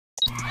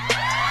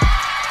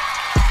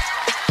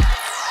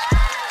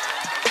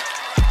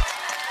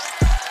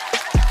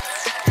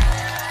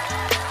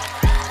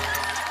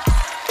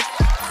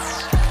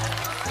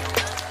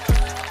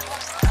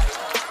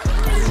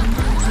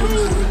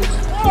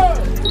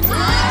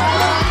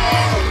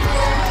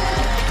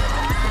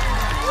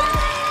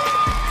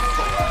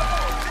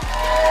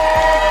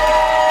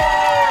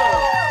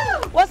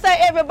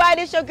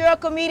your girl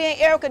comedian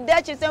Erica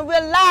Duchess, and we're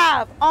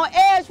live on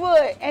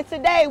Edgewood. And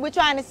today we're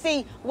trying to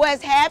see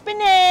what's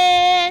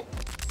happening.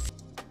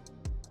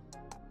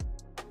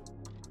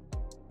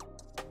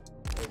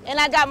 And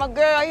I got my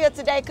girl here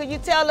today. Could you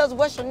tell us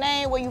what's your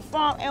name, where you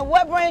from, and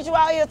what brings you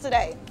out here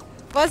today?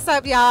 What's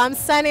up, y'all? I'm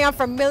Sunny. I'm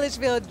from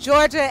Milledgeville,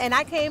 Georgia, and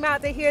I came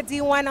out to hear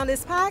D1 on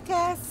this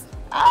podcast.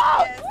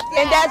 Oh, yes.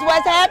 And that's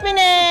what's happening.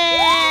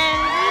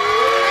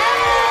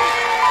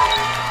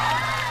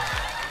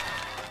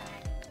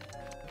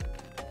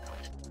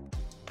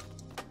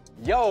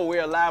 Yo,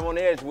 we're live on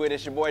Edgewood.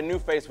 It's your boy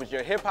Nuface with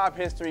your Hip Hop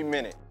History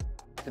Minute.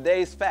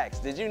 Today's facts.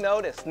 Did you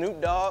know that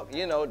Snoop Dogg,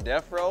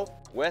 Death Row,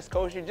 West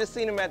Coast, you just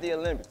seen him at the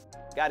Olympics,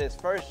 got his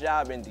first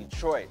job in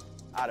Detroit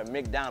out of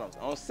McDonald's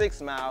on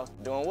 6 Mile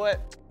doing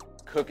what?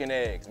 Cooking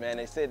eggs, man.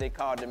 They said they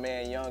called the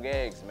man Young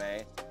Eggs,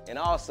 man. And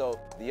also,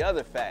 the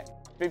other fact,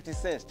 50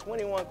 Cent's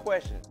 21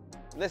 questions.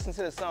 Listen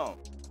to the song.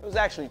 It was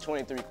actually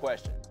 23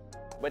 questions.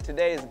 But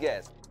today's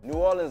guest, New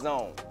Orleans'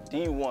 own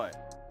D1.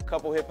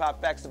 Couple hip-hop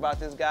facts about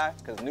this guy,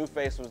 because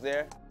Nuface was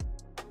there.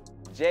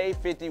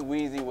 J50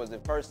 Weezy was the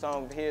first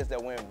song of his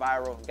that went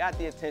viral, got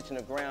the attention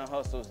of Grand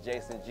Hustle's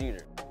Jason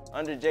Jeter.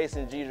 Under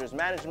Jason Jeter's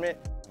management,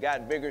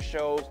 got bigger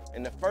shows,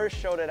 and the first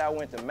show that I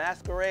went to,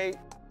 Masquerade,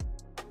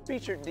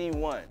 featured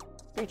D1.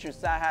 Featured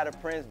Sci-Hi the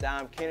Prince,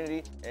 Dom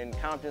Kennedy, and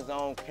Compton's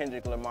own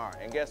Kendrick Lamar.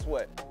 And guess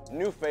what?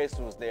 Nuface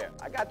was there.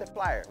 I got the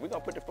flyer. We're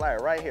gonna put the flyer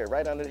right here,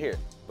 right under here.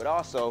 But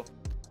also,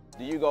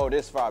 do you go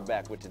this far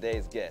back with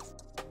today's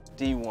guest,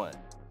 D1.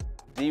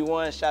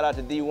 D1, shout out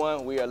to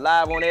D1. We are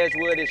live on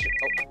Edgewood.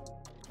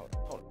 Hold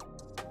on.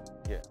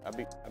 Here, I'll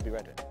be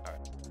right there. All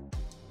right.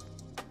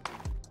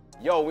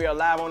 Yo, we are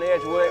live on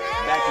Edgewood.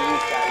 Back to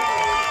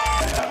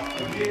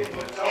you,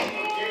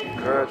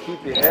 Scotty. Girl,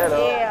 keep your head up.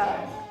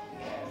 Yeah.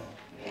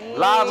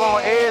 Live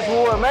on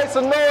Edgewood. Make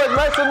some noise,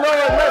 make some noise, make some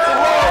noise, make some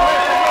noise.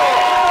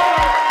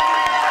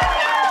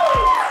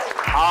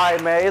 All right,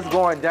 man, it's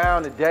going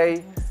down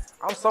today.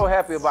 I'm so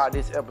happy about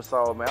this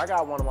episode, man. I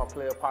got one of my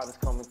player partners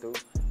coming through.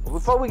 But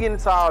before we get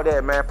into all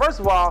that, man, first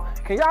of all,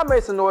 can y'all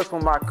make some noise for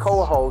my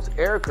co-host,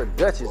 Erica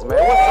Duchess, man?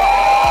 What's up?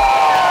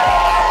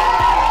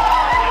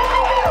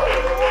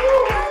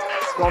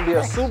 It's gonna be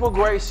a super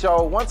great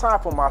show. One time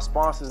for my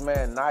sponsors,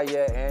 man,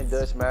 Naya and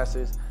Dutch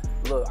Masters.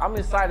 Look, I'm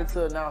excited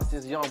to announce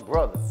this young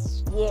brother.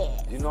 Yeah.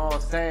 You know what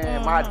I'm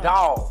saying? My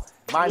dog,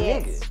 my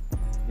nigga.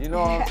 You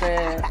know what I'm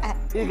saying?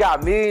 He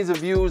got millions of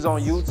views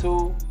on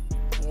YouTube.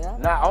 Yeah.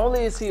 Not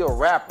only is he a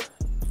rapper,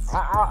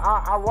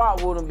 I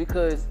rock with him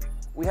because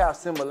we have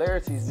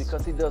similarities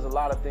because he does a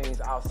lot of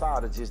things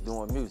outside of just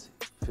doing music.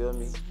 Feel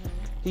me?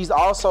 He's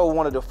also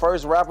one of the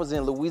first rappers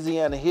in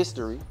Louisiana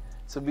history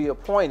to be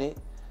appointed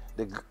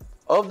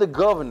of the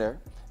governor.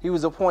 He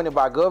was appointed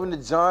by Governor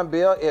John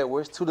Bell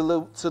Edwards to the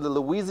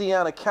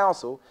Louisiana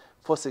Council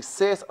for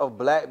Success of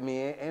Black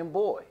Men and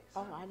Boys.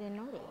 Oh, I didn't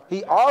know that.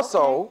 He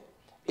also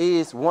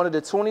is one of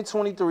the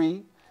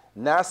 2023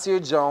 Nasir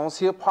Jones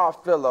Hip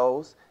Hop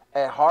Fellows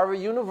at Harvard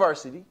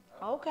University.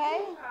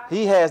 Okay.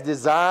 He has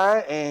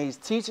designed and he's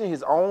teaching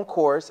his own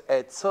course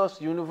at Tufts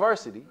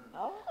University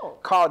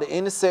called The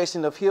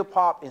Intersection of Hip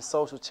Hop and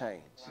Social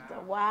Change.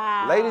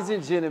 Wow. Ladies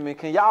and gentlemen,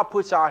 can y'all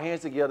put y'all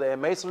hands together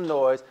and make some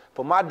noise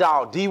for my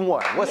dog,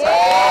 D1. What's up?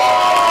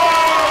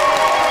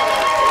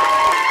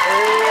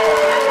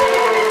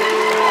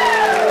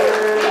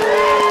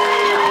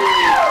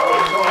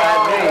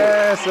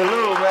 Man,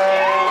 salute,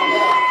 man.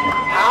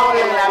 I don't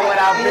look like what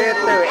I've been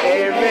through,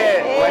 amen.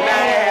 When I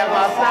had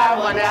my side,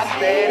 when I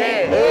stayed in.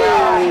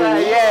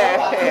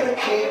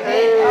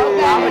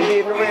 I'ma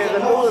get the wins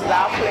and lose,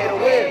 I'll play the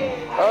win.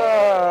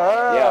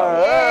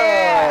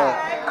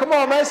 Come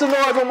on, make some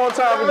noise one more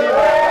time for D1.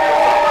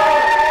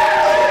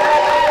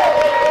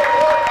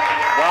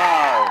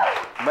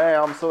 Wow.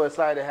 Man, I'm so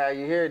excited to have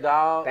you here,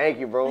 dog. Thank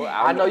you, bro.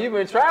 I know you've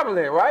been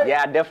traveling, right?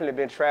 Yeah, I definitely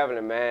been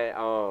traveling, man.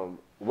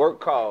 Work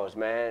calls,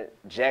 man.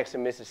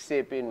 Jackson,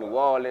 Mississippi, New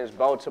Orleans,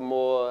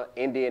 Baltimore,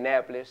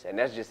 Indianapolis, and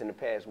that's just in the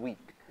past week.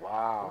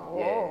 Wow.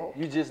 Yeah.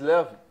 You just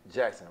left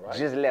Jackson, right?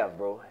 Just left,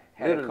 bro.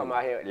 Had to come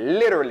out here.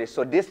 Literally.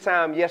 So this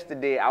time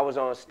yesterday, I was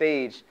on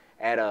stage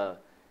at a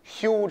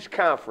huge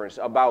conference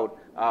about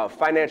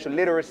financial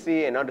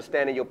literacy and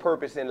understanding your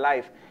purpose in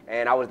life,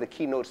 and I was the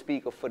keynote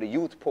speaker for the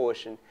youth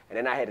portion, and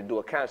then I had to do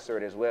a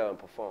concert as well and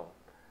perform.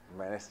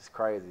 Man, this is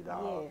crazy,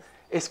 dog. Yes.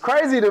 It's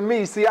crazy to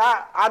me. See,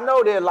 I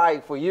know that,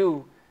 like, for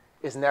you,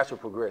 it's natural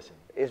progression.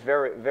 It's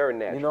very, very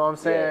natural. You know what I'm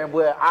saying? Yeah.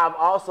 But I've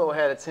also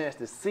had a chance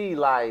to see,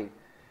 like,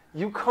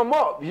 you come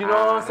up. You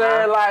know what I'm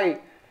saying?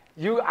 Like,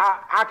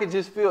 I could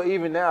just feel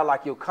even now,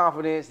 like, your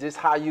confidence, just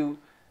how you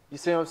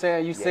see what I'm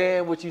saying? You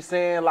saying what you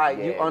saying, like,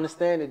 you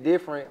understand it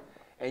different,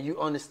 and you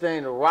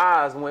understand the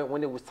rise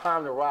when it was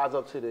time to rise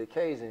up to the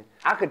occasion.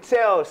 I could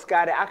tell,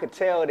 Scotty,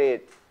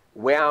 that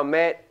where I'm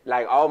at,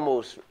 like,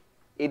 almost,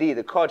 it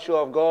either caught you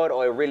off guard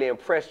or it really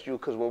impressed you,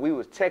 because when we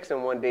was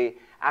texting one day,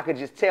 I could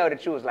just tell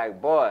that you was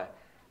like, boy,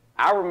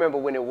 I remember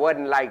when it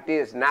wasn't like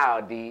this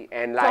now, D,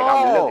 and like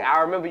I'm looking.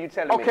 I remember you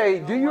telling me. Okay,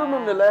 do you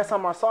remember the last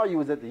time I saw you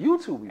was at the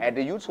YouTube event? At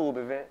the YouTube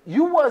event.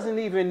 You wasn't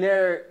even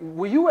there.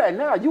 Where you at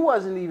now? You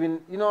wasn't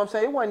even. You know what I'm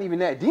saying? It wasn't even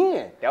that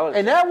then.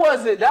 That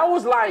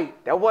was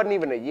like. That wasn't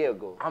even a year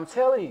ago. I'm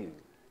telling you.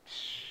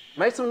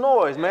 Make some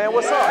noise, man.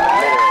 What's up,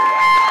 man?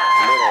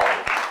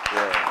 Literally.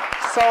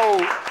 Yeah. So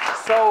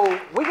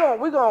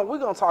we're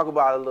gonna talk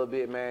about it a little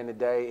bit, man,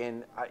 today,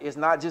 and it's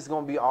not just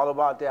gonna be all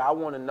about that. I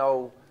want to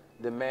know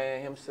the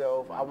man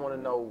himself. I want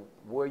to know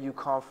where you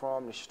come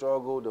from, the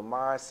struggle, the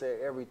mindset,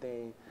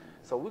 everything.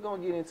 So we're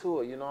gonna get into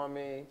it. You know what I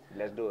mean?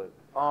 Let's do it.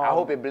 I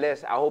hope it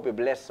bless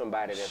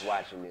somebody that's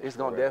watching this. It's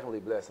gonna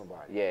definitely bless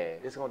somebody. Yeah.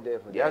 It's gonna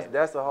definitely. Yeah.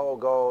 That's the whole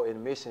goal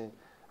and mission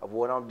of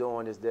what I'm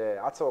doing. Is that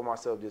I told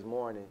myself this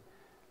morning.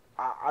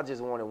 I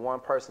just wanted one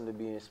person to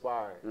be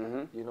inspired,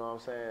 you know what I'm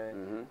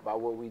saying, by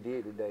what we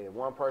did today. If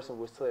one person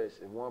was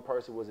touched, if one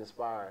person was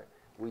inspired,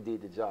 we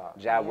did the job.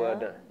 Job well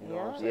done. You know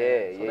what I'm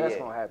saying? So that's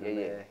going to happen,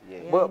 man.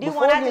 Yeah. But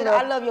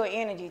I love your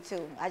energy,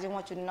 too. I just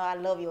want you to know I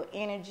love your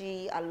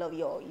energy. I love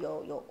your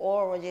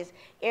aura. Just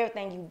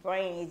everything you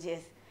bring is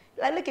just,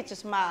 like, look at your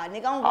smile,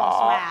 nigga. I'm gonna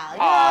smile. You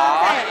know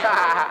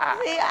what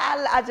I'm saying? See,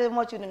 I just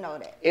want you to know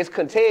that. It's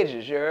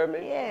contagious, you heard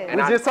me? Yeah.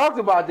 And we just talked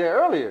about that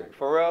earlier.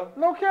 For real?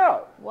 No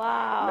cap.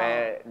 Wow.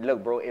 Man,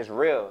 look, bro, it's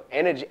real.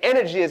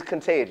 Energy is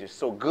contagious.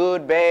 So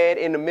good, bad,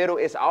 in the middle,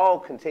 it's all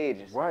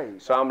contagious. Right.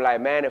 So I'm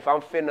like, man, if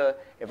I'm finna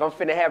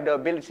have the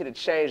ability to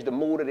change the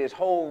mood of this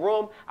whole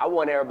room, I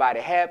want everybody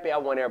happy. I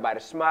want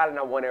everybody smiling.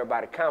 I want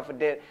everybody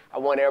confident. I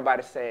want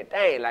everybody saying,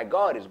 dang, like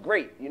God is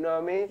great. You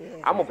know what I mean?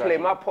 Yeah. I'm gonna play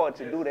my part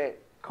to do that.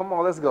 Come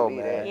on, let's go,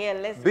 man. Yeah,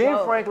 let's go. Ben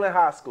Franklin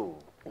High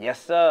School. Yes,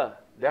 sir.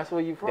 That's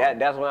where you from?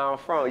 That's where I'm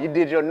from. You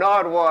did your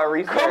Nardwuar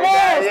research. Come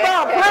on,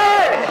 stop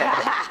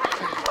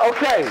playing.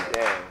 Okay.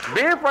 Yeah.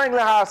 Ben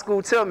Franklin High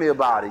School, tell me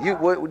about it.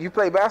 You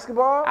play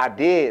basketball? I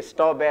did.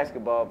 Star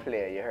basketball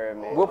player, you heard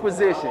me? What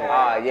position?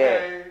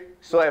 Yeah.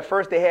 So at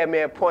first they had me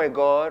at point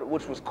guard,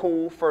 which was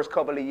cool, first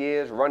couple of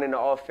years, running the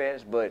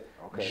offense, but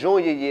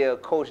junior year,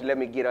 coach let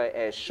me get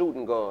as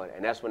shooting guard,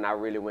 and that's when I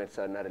really went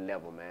to another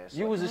level, man. So,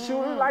 you was a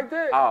shooter like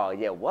that? Oh,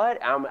 yeah,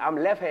 what? I'm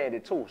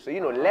left-handed too, so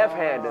you know,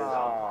 left-handers,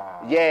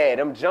 yeah,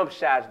 them jump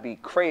shots be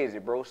crazy,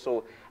 bro.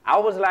 So I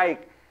was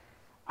like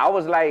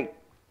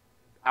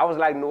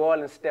New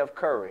Orleans Steph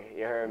Curry,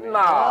 you heard me?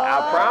 Nah.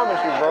 I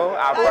promise you, bro.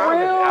 I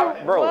promise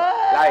you, bro.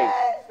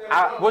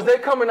 Was they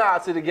coming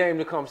out to the game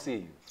to come see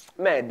you?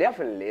 Man,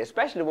 definitely,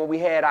 especially when we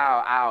had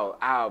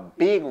our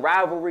big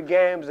rivalry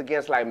games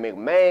against like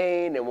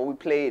McMain, and when we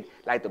played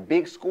like the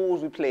big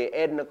schools, we played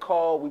Edna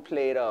Call, we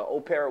played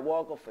O'Para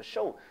Walker for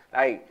sure.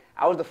 Like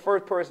I was the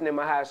first person in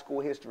my high school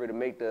history to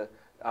make the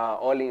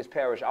Orleans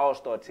Parish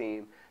All-Star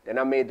team. Then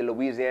I made the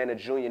Louisiana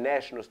Junior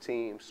Nationals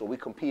team, so we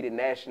competed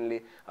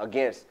nationally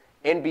against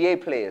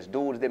NBA players,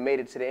 dudes that made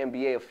it to the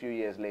NBA a few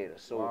years later.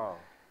 So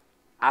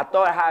I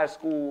thought high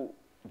school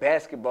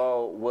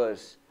basketball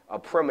was a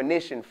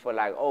premonition for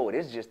like, oh,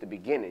 this is just the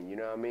beginning, you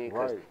know what I mean?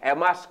 Because at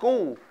my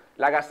school,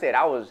 like I said,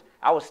 I was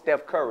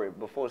Steph Curry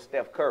before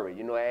Steph Curry.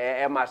 You know,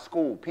 at my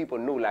school, people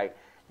knew like,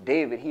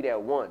 David, he that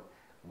one.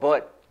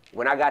 But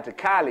when I got to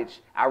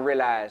college, I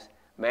realized,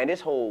 man, this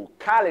whole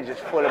college is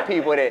full of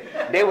people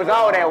that they was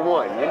all that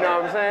one. You know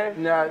what I'm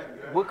saying? Now,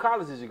 what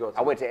college did you go to?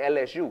 I went to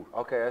LSU.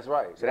 Okay, that's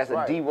right. So that's a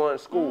D1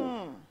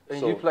 school. And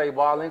so, you played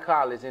ball in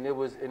college, and it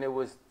was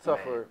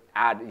tougher.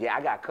 Man,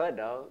 I got cut,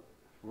 dog.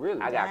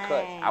 Really? I got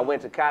cut. I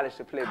went to college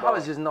to play ball.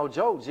 College is no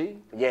joke, G.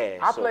 Yeah.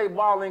 I played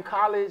ball in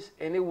college,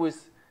 and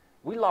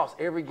we lost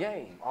every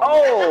game.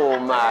 Oh,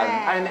 my.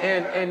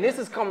 And this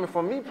is coming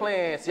from me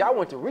playing. See, I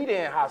went to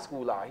Redan High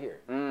School out here.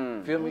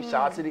 Feel me? Shout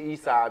out to the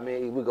east side,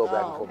 man. We go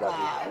back and forth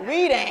about this.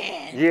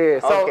 Redan. Yeah.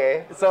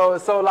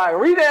 So like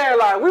Redan,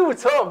 like we were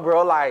tough,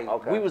 bro. Like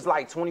we was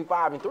like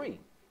 25-3.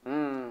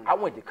 I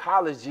went to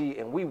college, G,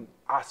 and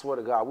I swear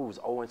to God, we was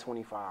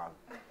 0-25.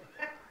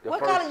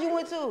 What college you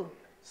went to?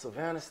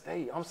 Savannah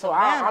State. I'm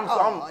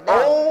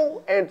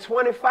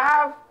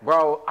 0-25?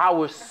 Bro, I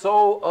was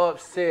so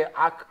upset.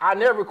 I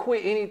never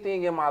quit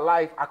anything in my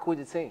life. I quit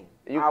the team.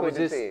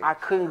 I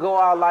couldn't go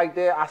out like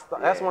that.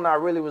 That's when I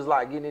really was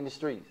like getting in the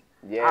streets.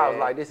 Yeah. I was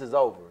like, this is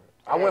over.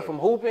 I went from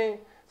hooping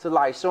to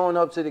like showing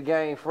up to the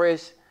game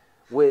fresh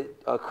with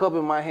a cup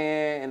in my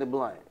hand and a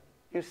blunt.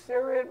 You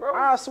serious, bro?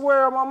 I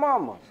swear on my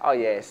mama. Oh,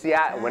 yeah. See,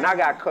 when I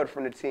got cut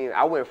from the team,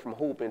 I went from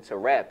hooping to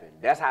rapping.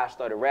 That's how I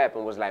started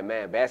rapping, was like,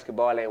 man,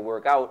 basketball ain't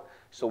work out,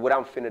 so what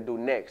I'm finna do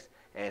next?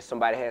 And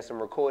somebody had some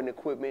recording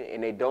equipment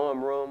in their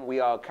dorm room.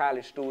 We all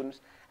college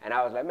students. And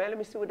I was like, man, let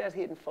me see what that's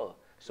hitting for.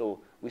 So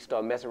we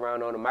started messing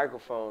around on the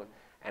microphone,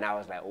 and I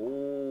was like,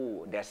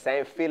 ooh, that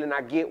same feeling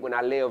I get when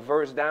I lay a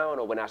verse down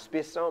or when I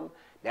spit something,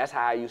 that's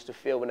how I used to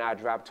feel when I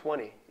dropped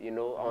 20, you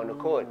know, on the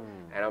court.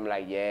 And I'm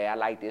like, yeah, I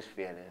like this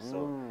feeling.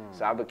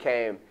 So I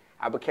became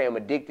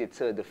addicted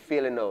to the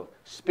feeling of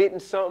spitting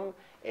something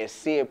and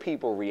seeing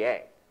people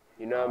react.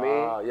 You know what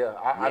I mean? Yeah,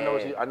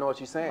 I know what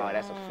you're saying. Oh,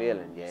 that's a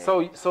feeling, yeah.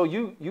 So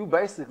you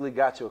basically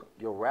got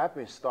your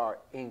rapping start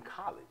in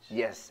college.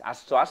 Yes,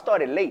 so I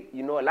started late.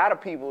 You know, a lot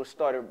of people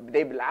started,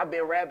 they be like, I've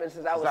been rapping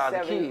since I was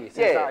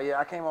 7.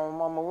 I came out of my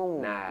mama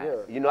room. Nah, yeah.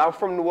 you know, I'm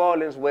from New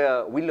Orleans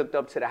where we looked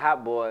up to the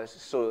Hot Boys.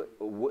 So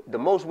the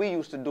most we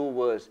used to do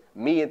was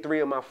me and 3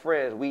 of my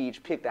friends, we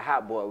each picked a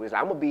Hot Boy. We was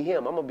like, I'm gonna be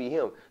him, I'm gonna be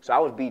him. So I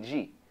was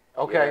BG.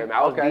 Okay,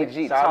 I was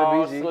BG,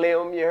 tall,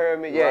 slim, you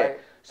heard me? Yeah. Right.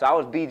 So I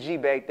was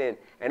BG back then.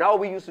 And all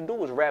we used to do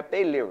was rap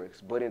their lyrics.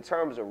 But in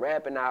terms of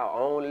rapping our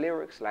own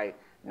lyrics, like,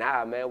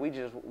 nah, man, we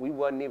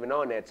wasn't even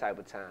on that type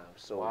of time.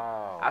 So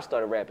I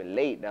started rapping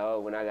late,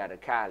 dog, when I got to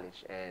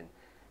college. And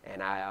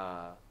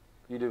I...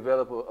 You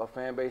developed a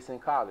fan base in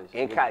college?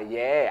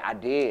 Yeah, I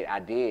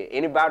did.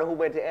 Anybody who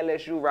went to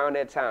LSU around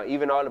that time,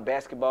 even all the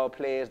basketball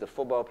players, the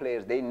football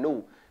players, they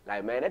knew,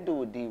 like, man, that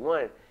dude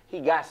D1,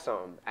 he got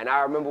something. And I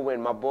remember when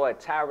my boy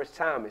Tyrus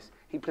Thomas,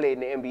 he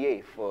played in the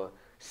NBA for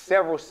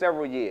several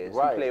years.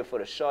 Right. He played for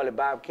the Charlotte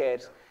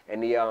Bobcats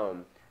and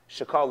the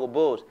Chicago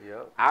Bulls.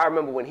 Yep. I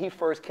remember when he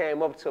first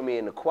came up to me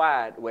in the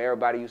quad where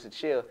everybody used to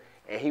chill,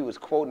 and he was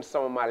quoting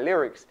some of my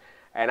lyrics,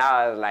 and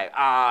I was like,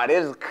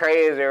 this is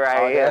crazy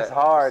right here. That's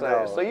hard,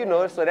 though. So, you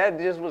know, so that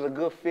just was a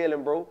good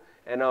feeling, bro.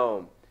 And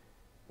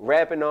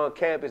rapping on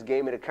campus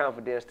gave me the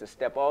confidence to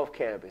step off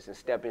campus and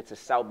step into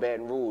South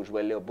Baton Rouge,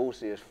 where Lil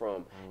Boosie is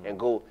from, and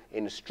go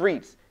in the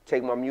streets,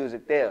 take my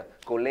music there,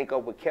 go link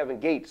up with Kevin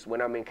Gates when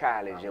I'm in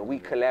college, and we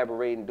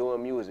collaborate and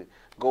doing music.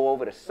 Go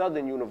over to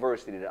Southern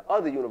University, the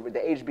other university,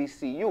 the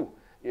HBCU,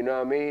 you know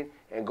what I mean,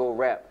 and go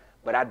rap.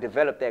 But I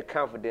developed that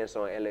confidence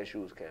on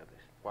LSU's campus.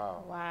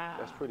 Wow.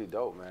 That's pretty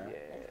dope, man. Yeah.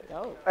 That's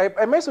dope.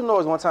 Hey, make some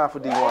noise one time for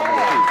D1.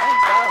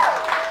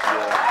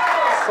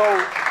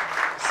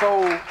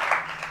 So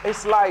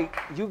it's like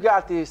you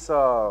got this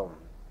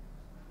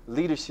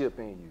leadership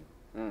in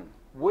you.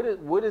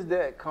 Where does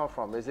that come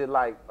from? Is it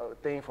like a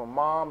thing from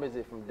mom? Is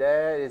it from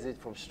dad? Is it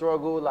from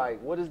struggle?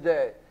 Like, what does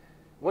that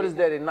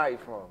ignite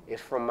from?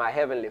 It's from my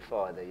Heavenly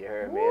Father, you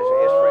heard me?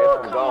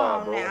 It's from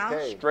God, bro.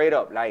 Okay. Straight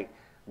up. Like,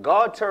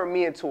 God turned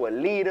me into a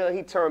leader.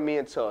 He turned me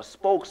into a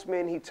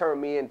spokesman. He turned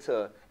me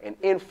into an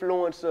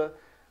influencer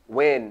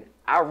when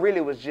I really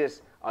was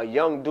just a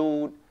young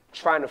dude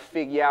trying to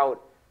figure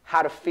out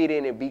how to fit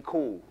in and be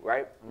cool,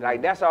 right?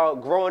 Like, that's all.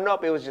 Growing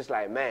up, it was just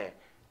like, man,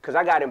 because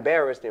I got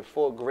embarrassed in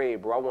 4th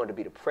grade, bro. I wanted to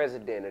be the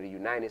president of the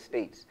United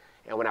States.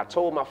 And when I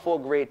told my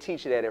 4th grade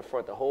teacher that in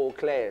front of the whole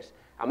class,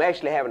 I'm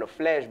actually having a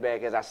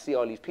flashback as I see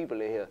all these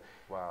people in here.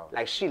 Wow.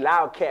 Like, she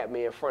loud capped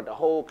me in front of the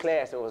whole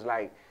class and was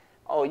like,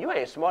 oh, you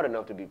ain't smart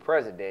enough to be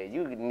president.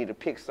 You need to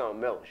pick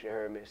something else, you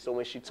heard me? So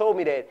when she told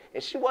me that,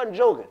 and she wasn't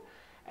joking,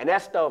 and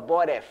that stuff,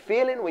 boy, that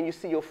feeling when you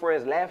see your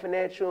friends laughing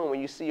at you and when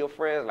you see your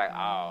friends like,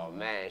 oh,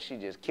 man, she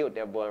just killed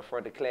that boy in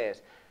front of the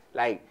class.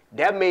 Like,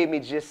 that made me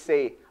just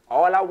say,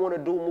 all I want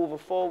to do moving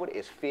forward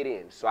is fit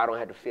in so I don't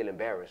have to feel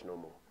embarrassed no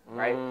more,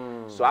 right?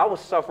 So I was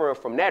suffering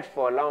from that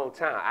for a long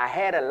time. I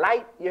had a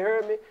light, you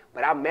heard me,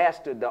 but I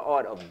mastered the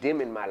art of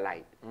dimming my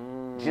light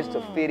just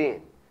to fit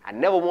in. I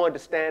never wanted to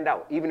stand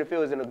out. Even if it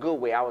was in a good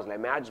way, I was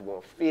like, man, I just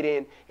want to fit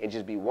in and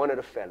just be one of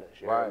the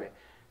fellas, you heard me?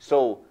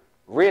 So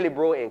really,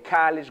 bro, in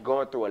college,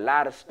 going through a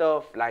lot of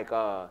stuff, like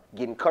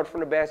getting cut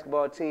from the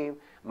basketball team.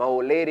 My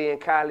old lady in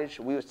college,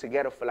 we was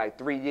together for like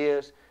 3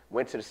 years,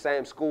 went to the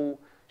same school.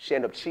 She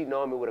ended up cheating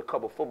on me with a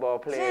couple football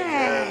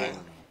players.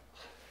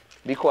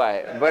 Be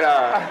quiet. But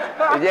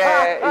I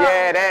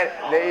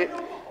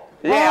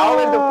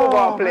went to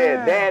football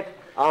players. That,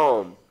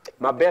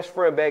 my best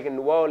friend back in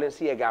New Orleans,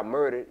 he had got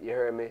murdered, you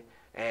heard me?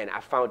 And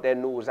I found that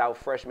news out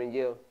freshman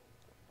year.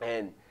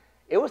 And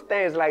it was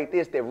things like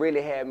this that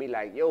really had me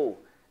like, yo,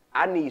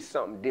 I need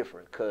something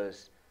different,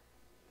 because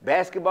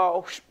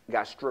basketball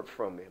got stripped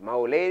from me. My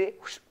old lady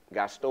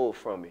got stole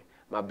from me.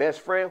 My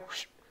best friend,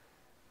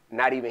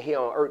 not even here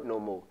on earth no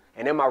more.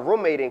 And then my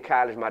roommate in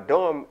college, my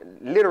dorm,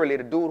 literally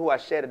the dude who I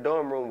shared a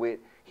dorm room with,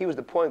 he was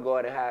the point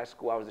guard in high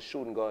school. I was the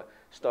shooting guard.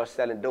 Started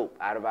selling dope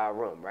out of our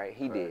room, right?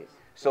 He did.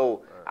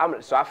 So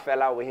I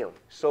fell out with him.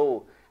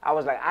 So I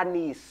was like, I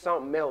need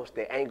something else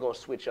that ain't gonna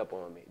switch up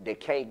on me, that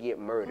can't get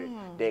murdered,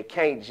 that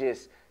can't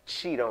just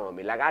cheat on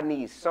me. Like, I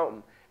need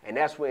something. And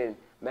that's when,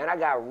 man, I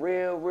got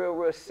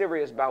real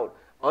serious about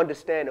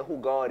understanding who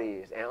God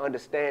is and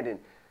understanding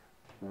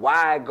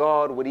why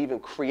God would even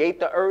create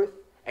the earth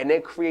and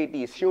then create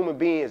these human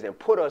beings and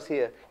put us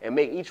here and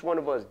make each one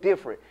of us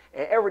different.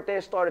 And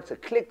everything started to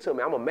click to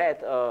me. I'm a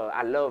math,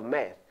 I love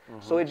math.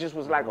 So it just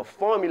was like a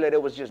formula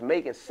that was just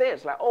making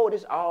sense. Like, oh,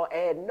 this all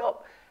adding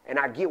up. And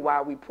I get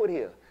why we put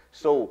here.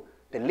 So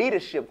the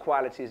leadership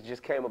qualities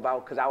just came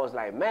about because I was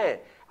like, man,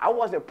 I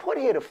wasn't put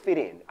here to fit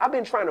in. I've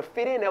been trying to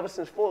fit in ever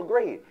since 4th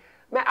grade.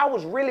 Man, I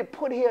was really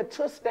put here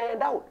to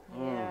stand out.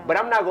 But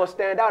I'm not going to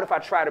stand out if I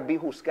try to be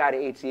who Scotty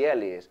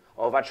ATL is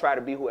or if I try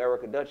to be who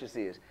Erica Duchess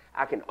is.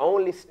 I can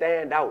only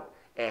stand out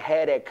and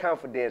have that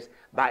confidence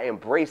by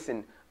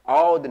embracing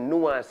all the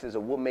nuances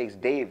of what makes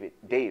David,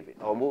 David,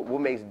 or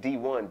what makes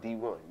D1,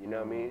 D1, you know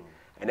what I mean?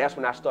 And that's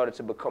when I started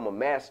to become a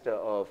master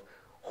of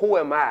who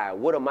am I?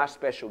 What are my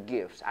special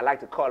gifts? I like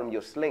to call them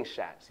your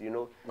slingshots, you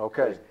know?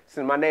 Okay.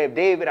 Since my name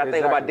David, I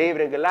think about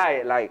David and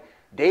Goliath. Like,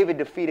 David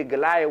defeated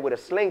Goliath with a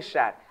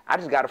slingshot. I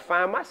just got to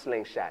find my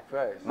slingshot.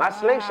 Right. My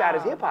slingshot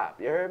is hip-hop,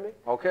 you heard me?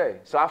 Okay.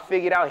 So I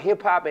figured out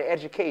hip-hop and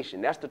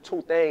education. That's the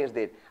two things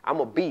that I'm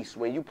a beast.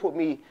 When you put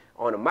me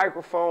on a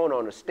microphone,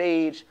 on a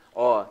stage,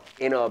 or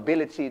in a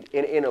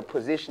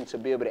position to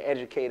be able to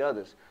educate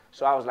others.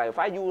 So I was like, if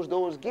I use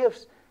those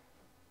gifts,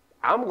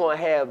 I'm going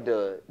to have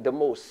the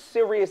most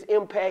serious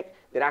impact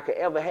that I could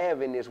ever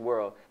have in this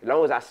world, as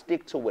long as I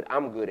stick to what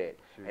I'm good at.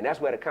 And that's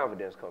where the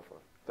confidence comes from.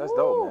 That's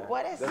dope, man.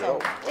 Boy, that's so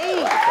dope. deep.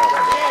 All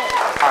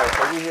right,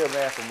 so we here,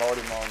 man, for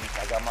Motive Moments.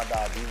 I got my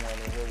dog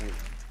D1 in here with me.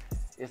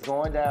 It's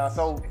going down.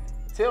 So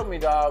tell me,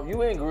 dog,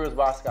 you in Grills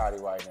by Scotty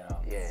right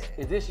now. Yeah.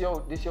 Is this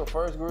your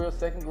first grill,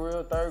 second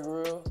grill, third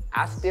grill?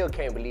 I still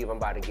can't believe I'm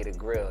about to get a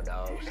grill,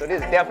 dog. So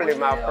this is definitely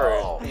my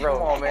first. Bro.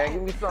 Come on, man,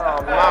 give me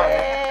some,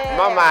 man.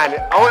 My mind,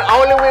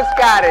 only with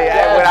Scotty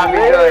would I be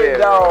doing it,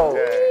 dog.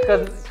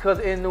 Yeah. Cause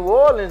in New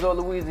Orleans or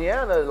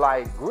Louisiana,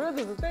 like grills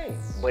is a thing.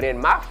 But in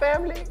my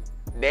family,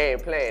 they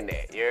ain't playing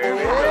that. You heard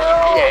me?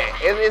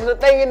 Yeah, it's a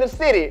thing in the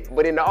city,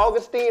 but in the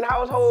Augustine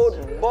household,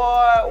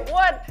 boy,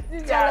 what? What you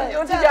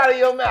got in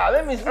your mouth?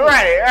 Let me see.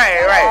 Right.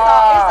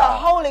 It's a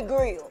holy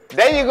grill.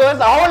 There you go. It's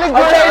a holy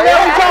grill. Okay,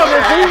 now we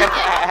talking,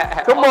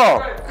 see? Come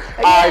on.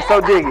 All right,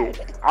 so dig it.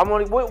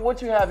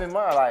 What you have in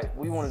mind? Like,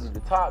 we want to do the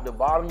top, the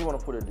bottom. You want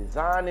to put a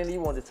design in it. You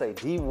want to say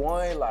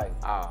D1, like.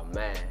 Oh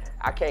man,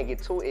 I can't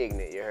get too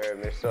ignorant. You heard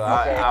me? So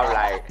I'm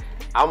like,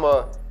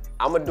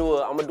 I'm gonna do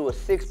a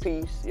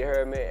 6-piece. You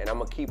heard me? And I'm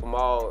gonna keep them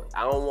all.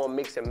 I don't want to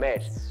mix and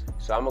match.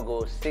 So I'm gonna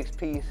go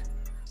 6-piece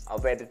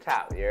up at the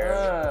top. You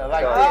heard me?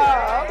 Like so, this.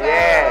 Okay.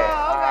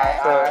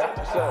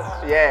 Yeah. So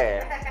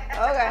yeah.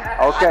 Okay.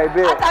 Okay,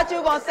 Bill. I thought you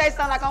were gonna say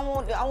something like I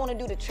want to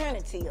do the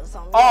Trinity or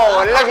something.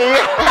 Oh, look at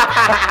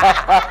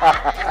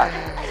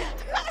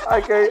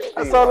you. Okay,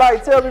 so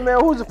like, tell me, man,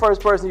 who's the first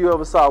person you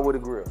ever saw with a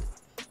grill?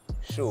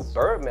 Shoot,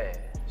 Birdman.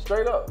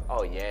 Straight up.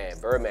 Oh yeah,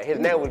 Birdman. His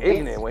name was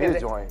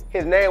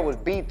his name was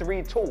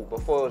B32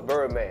 before it was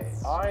Birdman.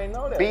 I ain't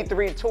know that.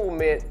 B32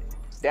 meant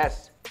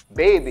that's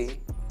baby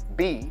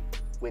B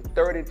with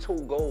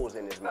 32 goals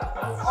in his mouth.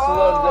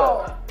 Slugged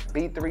up.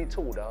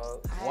 B32,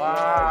 dog.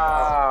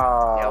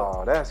 Wow,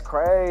 Yep. That's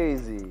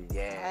crazy.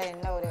 Yeah. I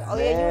didn't know that. Oh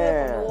yeah, you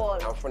went from New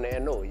Orleans. I'm from there,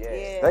 no,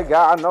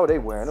 yeah. I know they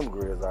wearing them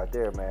grills out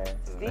there, man.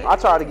 I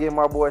tried to get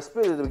my boy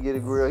Spitter to get a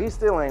grill. He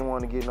still ain't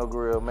want to get no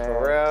grill, man.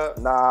 For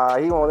real? Nah,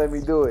 he won't let me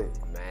do it.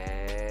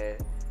 Man,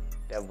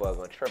 that boy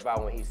gonna trip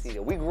out when he see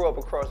it. We grew up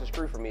across the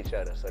street from each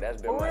other, so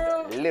that's been my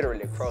dad.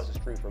 Literally across the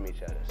street from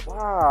each other. So,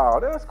 Wow,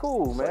 that's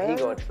cool, so man. he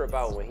gonna trip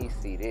out when he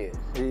see this.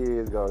 He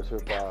is gonna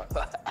trip out.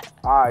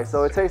 All right,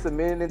 so it takes 1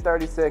 minute and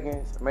 30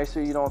 seconds. Make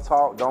sure you don't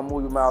talk. Don't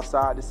move your mouth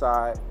side to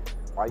side.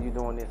 While you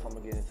doing this, I'm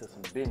gonna get into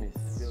some business.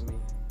 Feel me?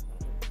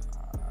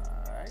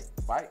 All right,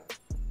 bite.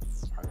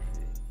 Perfect.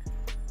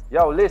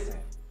 Yo, listen.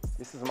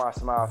 This is my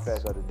smile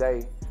fact of the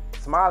day.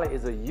 Smiling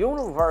is a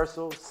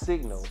universal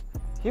signal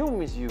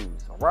humans use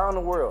around the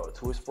world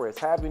to express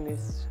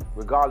happiness,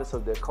 regardless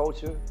of their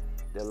culture,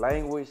 their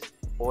language,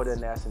 or their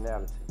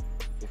nationality.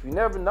 If you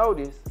never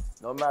notice,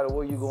 no matter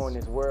where you go in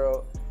this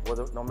world,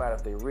 no matter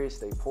if they rich,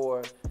 they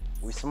poor,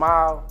 we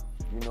smile,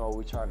 you know what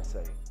we're trying to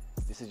say.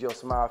 This is your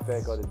smile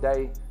fact of the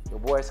day. Your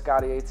boy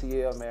Scotty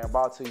ATL, man,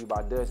 brought to you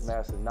by Dutch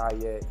Master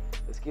Not Yet.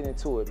 Let's get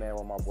into it, man,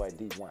 with my boy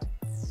D1.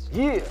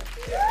 Yeah!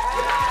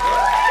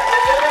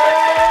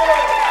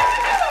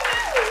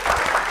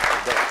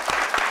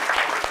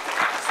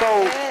 So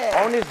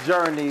on this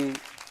journey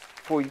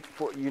for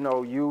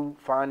you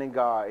finding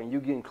God and you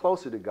getting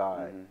closer to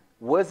God,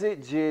 was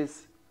it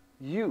just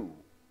you?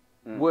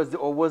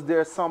 Was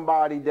there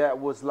somebody that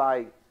was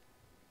like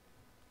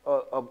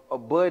a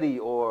buddy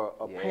or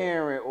a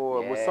parent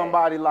or was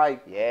somebody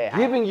like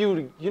giving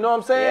you know what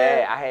I'm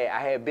saying? Yeah,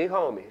 I had big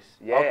homies.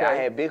 Yeah, okay. I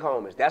had big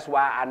homies. That's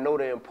why I know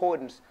the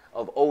importance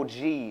of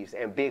OGs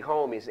and big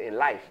homies in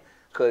life,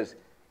 because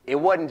it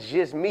wasn't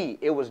just me.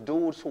 It was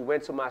dudes who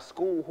went to my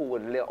school who were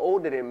a little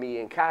older than me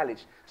in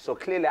college. So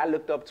clearly I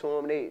looked up to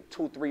them. They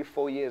 2, 3,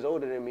 4 years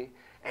older than me.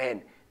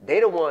 And they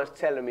the ones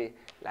telling me,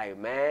 like,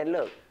 man,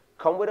 look,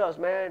 come with us,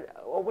 man.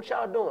 Oh, what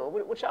y'all doing?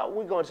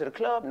 We going to the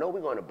club? No,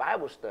 we going to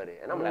Bible study.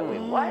 And I'm like,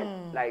 wait, what?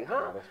 Like,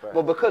 huh?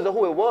 But because of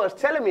who it was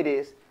telling me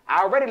this,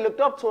 I already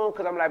looked up to him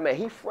because I'm like, man,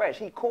 he fresh,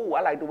 he cool.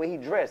 I like the way he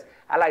dressed.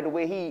 I like the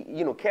way he,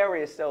 carry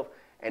himself.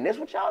 And this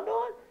what y'all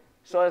doing?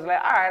 So it's like,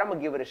 all right, I'm going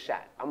to give it a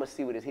shot. I'm going to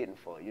see what it's hitting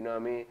for, you know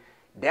what I mean?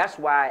 That's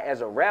why as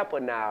a rapper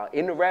now,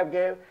 in the rap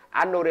game,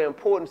 I know the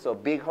importance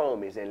of big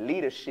homies and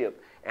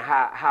leadership and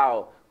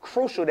how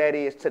crucial that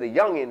is to the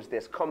youngins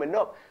that's coming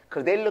up,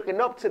 because they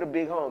looking up to the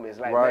big homies.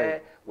 Like,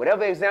 man,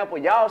 whatever example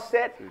y'all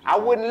set, I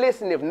wouldn't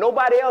listen if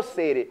nobody else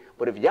said it.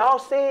 But if y'all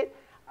say it,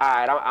 all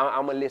right,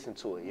 I'm going to listen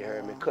to it, you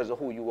heard me, because of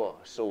who you are.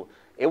 So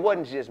it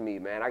wasn't just me,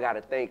 man. I got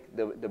to thank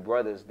the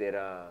brothers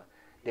that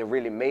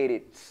really made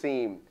it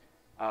seem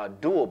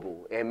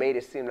doable and made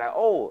it seem like,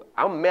 oh,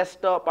 I'm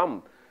messed up,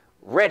 I'm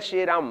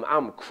wretched,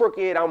 I'm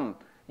crooked, I'm,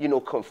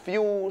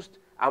 confused.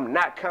 I'm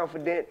not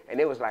confident. And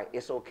it was like,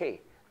 it's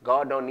okay.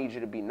 God don't need you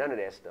to be none of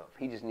that stuff.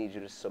 He just needs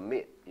you to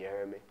submit. You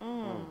heard me?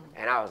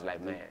 And I was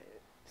like, man,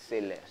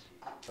 say less.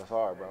 That's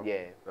hard, bro.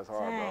 Yeah. That's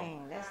hard, Dang,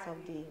 bro. that's so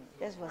deep.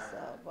 That's what's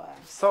up, boy.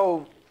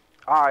 So,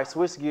 all right,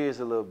 switch gears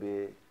a little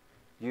bit.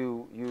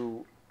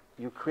 You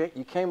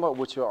came up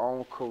with your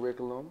own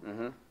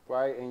curriculum,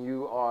 right? And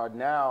you are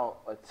now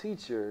a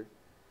teacher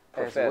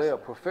as well.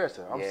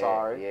 Professor. I'm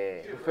sorry.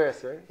 Yeah.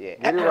 Professor. Yeah.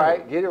 Get it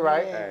right. Get it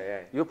right. Yeah.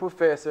 You're a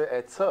professor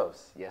at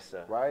Tufts. Yes,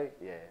 sir. Right?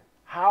 Yeah.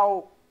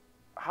 How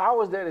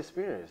was that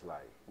experience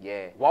like?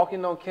 Yeah.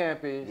 Walking on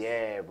campus.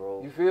 Yeah,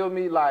 bro. You feel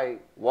me?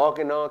 Like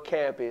walking on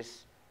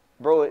campus.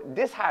 Bro,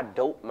 this how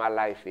dope my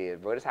life is,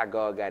 bro. This how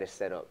God got it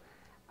set up.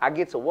 I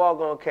get to walk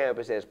on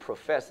campus as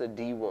Professor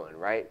D1,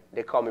 right?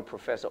 They call me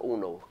Professor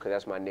Uno, because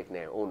that's my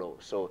nickname, Uno.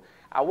 So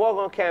I walk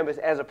on campus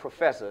as a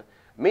professor.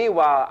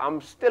 Meanwhile, I'm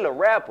still a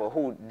rapper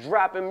who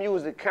dropping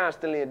music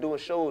constantly and doing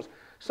shows.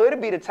 So it'll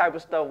be the type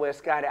of stuff where,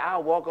 Scotty,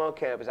 I'll walk on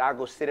campus, I'll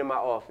go sit in my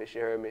office, you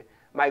heard me?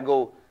 Might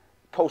go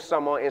post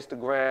something on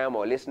Instagram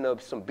or listen to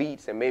some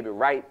beats and maybe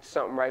write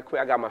something right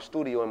quick. I got my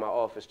studio in my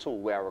office too,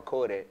 where I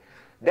record it.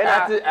 Then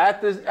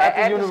at the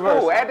university.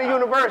 School, at the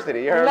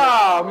university, you heard me?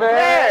 Nah, man.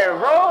 Yeah,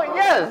 bro,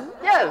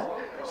 yes.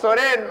 So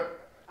then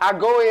I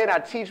go in, I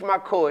teach my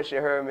course, you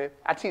heard me?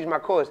 I teach my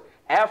course.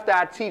 After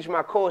I teach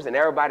my course and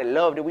everybody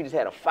loved it, we just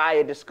had a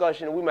fire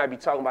discussion. We might be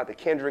talking about the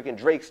Kendrick and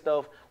Drake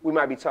stuff. We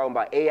might be talking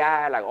about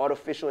AI, like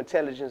artificial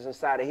intelligence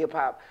inside of hip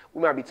hop.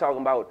 We might be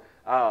talking about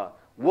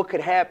what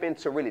could happen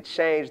to really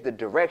change the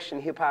direction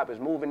hip hop is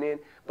moving in.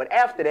 But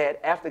after that,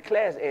 after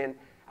class end,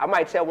 I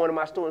might tell one of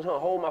my students,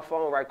 hold my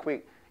phone right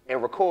quick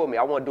and record me.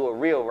 I want to do a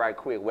reel right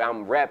quick where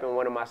I'm rapping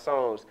one of my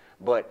songs,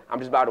 but I'm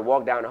just about to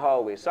walk down the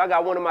hallway. So I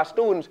got one of my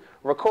students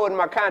recording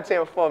my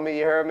content for me,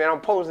 you heard me?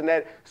 I'm posting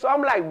that. So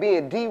I'm like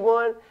being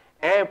D1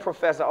 and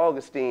Professor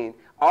Augustine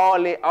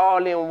all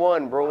in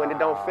one, bro, and it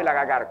don't feel like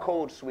I got a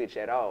code switch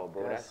at all,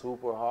 bro. That's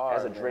super hard.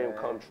 That's a dream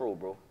come true,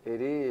 bro.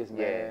 It is,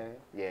 man.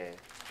 Yeah.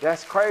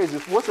 That's crazy.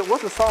 What's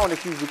the song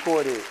that you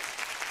recorded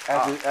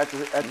at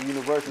the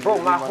university?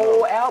 Bro, my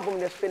whole album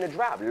that's finna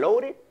drop,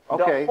 Loaded.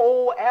 Okay. The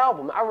whole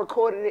album, I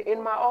recorded it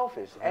in my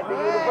office at the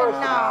university.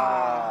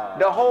 No.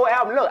 The whole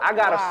album. Look, I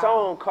got a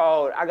song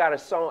called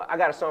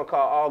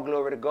All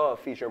Glory to God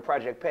featuring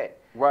Project Pat.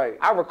 Right.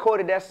 I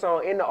recorded that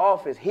song in the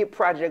office, hit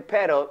Project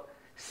Pat up,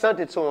 sent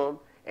it to him,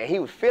 and he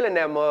was feeling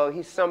that mug.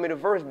 He sent me the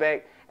verse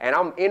back, and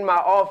I'm in my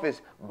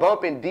office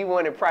bumping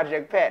D1 and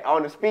Project Pat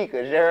on the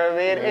speakers, you know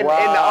what I mean? In the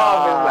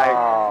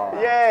office,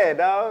 like, yeah,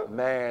 dog.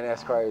 Man,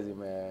 that's crazy,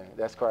 man.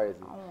 That's crazy.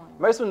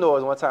 Make some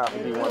noise one time for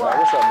D1. Like,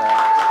 what's up,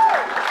 man?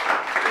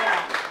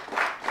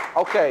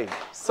 Okay,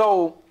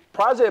 so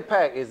Project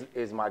Pat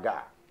is my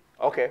guy.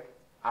 Okay.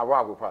 I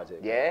rock with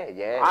Project Pat.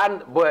 Yeah.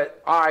 But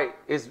all right,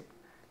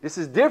 this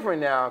is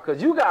different now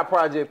because you got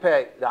Project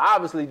Pat to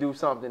obviously do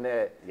something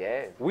that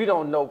we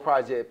don't know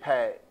Project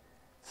Pat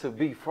to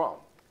be from.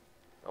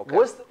 Okay.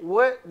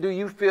 What do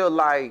you feel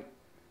like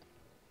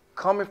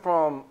coming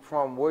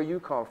from where you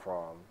come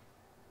from?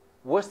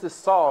 What's the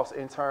sauce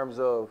in terms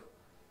of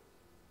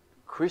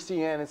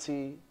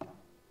Christianity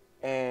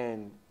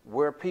and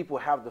where people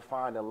have to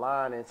find a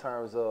line in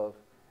terms of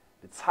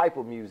the type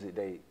of music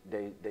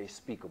they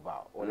speak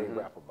about or they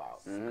rap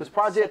about? Because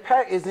Project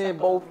Pat is in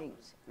both.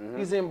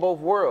 He's in both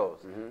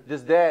worlds.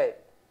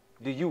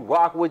 Do you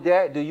rock with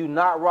that? Do you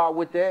not rock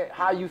with that?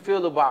 How you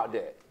feel about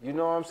that? You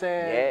know what I'm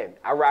saying?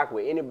 Yeah, I rock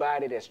with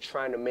anybody that's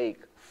trying to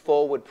make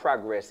forward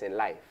progress in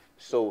life.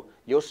 So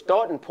your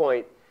starting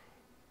point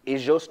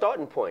is your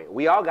starting point.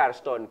 We all got a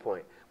starting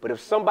point. But if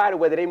somebody,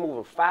 whether they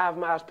moving 5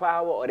 miles per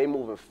hour or they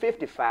moving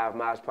 55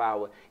 miles per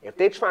hour, if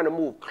they're trying to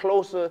move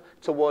closer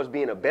towards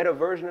being a better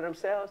version of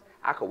themselves,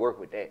 I could work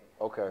with that.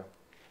 Okay.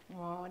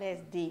 Oh,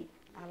 that's deep.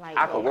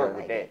 I could work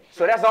with that.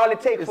 So that's all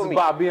it takes for me. It's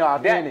about being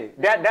authentic.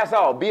 That's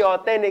all. Be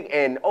authentic,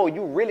 and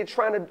you really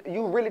trying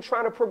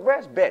to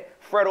progress. Bet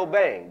Fredo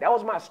Bang. That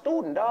was my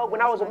student, dog,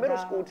 when I was a middle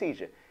school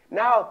teacher.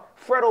 Now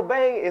Fredo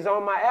Bang is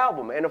on my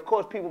album, and of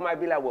course people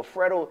might be like, well,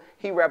 Fredo,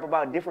 he rap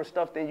about different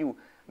stuff than you.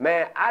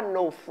 Man, I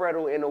know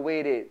Fredo in a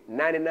way that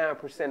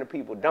 99% of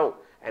people don't.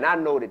 And I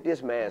know that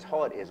this man's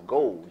heart is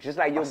gold, just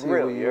like your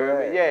grill. You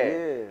heard me?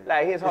 Yeah.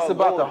 Like his heart. It's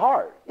about the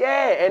heart.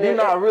 Yeah. And you're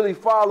not really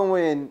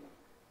following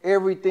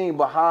everything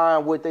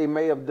behind what they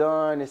may have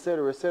done, et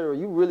cetera, et cetera.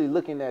 You really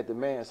looking at the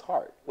man's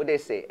heart. What they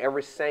say,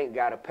 every saint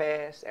got a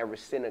past, every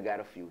sinner got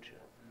a future.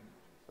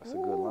 That's a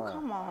good line.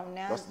 Come on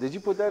now. Did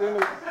you put that in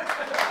there?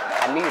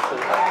 I need to.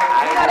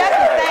 You know that's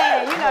the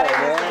saying. You know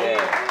that's the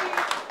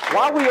saying.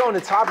 While we on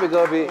the topic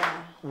of it,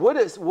 what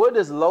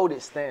does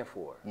Loaded stand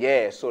for?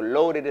 Yeah, so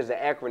Loaded is an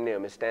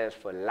acronym. It stands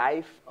for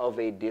Life of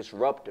a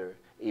Disruptor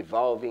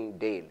Evolving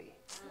Daily.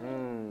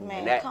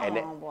 Man, come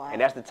on, boy.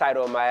 And that's the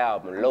title of my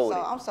album, Loaded.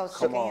 I'm so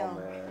sick of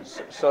him.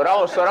 So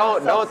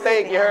don't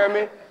think, you heard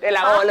me? They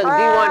like, oh look,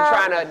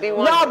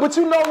 D1. No, but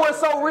you know what's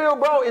so real,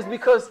 bro? Is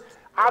because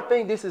I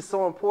think this is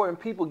so important.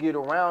 People get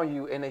around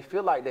you and they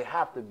feel like they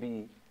have to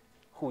be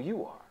who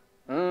you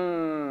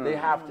are. They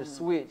have to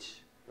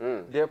switch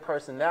their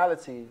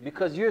personality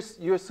because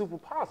you're super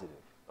positive.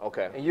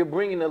 Okay. And you're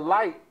bringing the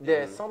light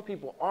that some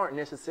people aren't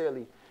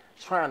necessarily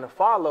trying to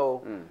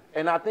follow.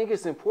 And I think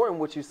it's important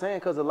what you're saying,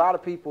 because a lot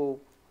of people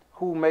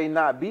who may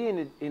not be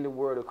in the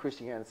world of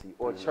Christianity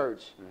or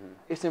church,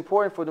 it's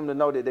important for them to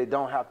know that they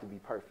don't have to be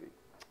perfect.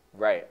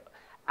 Right.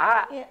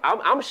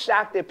 I'm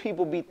shocked that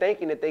people be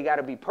thinking that they got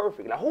to be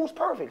perfect. Like, who's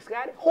perfect,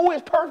 Scotty? Who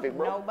is perfect,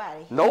 bro?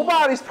 Nobody.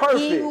 Nobody's perfect.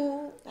 He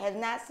who has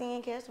not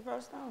seen cast the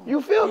first stone.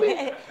 You feel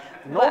me?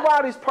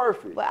 Nobody's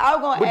perfect. But I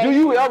was gonna ask do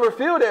you ever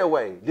feel that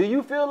way? Do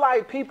you feel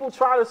like people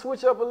try to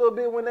switch up a little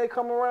bit when they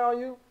come around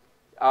you?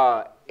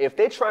 If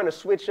they're trying to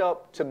switch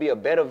up to be a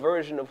better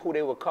version of who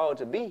they were called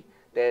to be,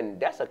 then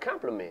that's a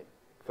compliment.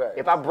 Facts.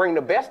 If I bring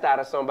the best out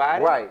of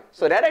somebody, right.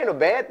 So that ain't a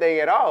bad thing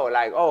at all.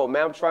 Like, oh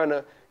man, I'm trying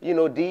to, you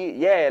know,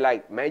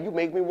 like, man, you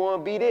make me want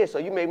to be this,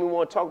 or you make me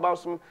want to talk about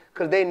some,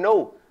 because they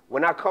know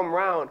when I come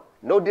around,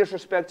 no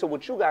disrespect to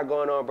what you got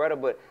going on, brother,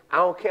 but I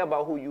don't care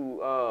about who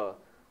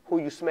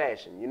you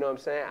smashing. You know what I'm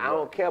saying? I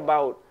don't care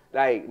about,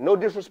 like, no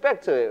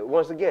disrespect to it.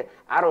 Once again,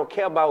 I don't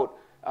care about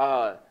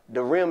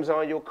the rims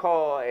on your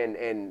car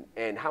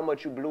and how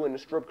much you blew in the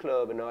strip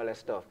club and all that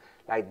stuff.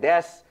 Like,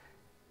 that's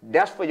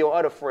for your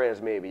other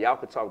friends, maybe. Y'all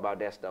could talk about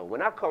that stuff.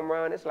 When I come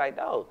around, it's like,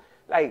 oh,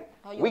 like,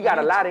 we got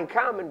a lot in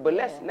common, but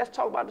let's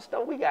talk about the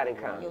stuff we got in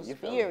common. Your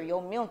spirit,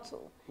 your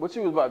mental. What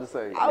you was about to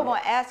say? I was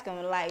gonna ask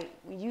him, like,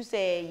 you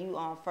said you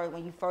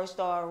when you first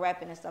started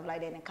rapping and stuff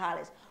like that in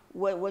college,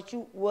 was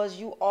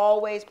you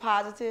always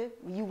positive?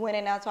 You went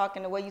in now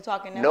talking the way you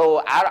talking now?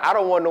 No, I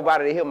don't want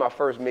nobody to hear my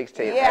first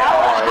mixtape.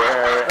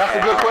 Yeah. That's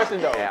a good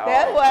question, though.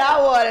 That's what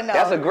I want to know.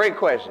 That's a great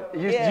question.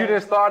 You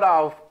didn't start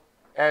off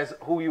as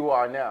who you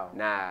are now.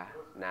 Nah.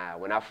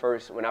 When I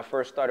first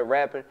started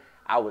rapping,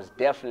 I was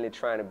definitely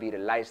trying to be the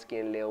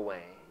light-skinned Lil Wayne.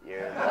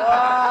 Yeah.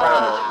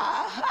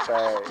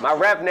 So my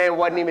rap name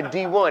wasn't even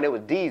D1, it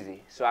was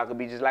Deezy, so I could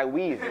be just like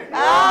Weezy.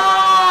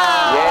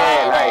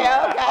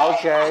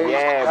 Okay.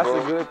 Yeah, that's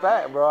bro. a good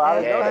fact, bro.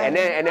 I didn't know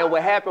that. And then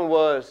what happened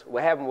was,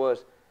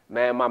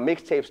 man, my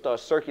mixtape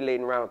started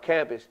circulating around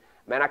campus.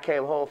 Man, I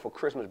came home for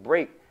Christmas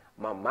break.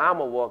 My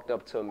mama walked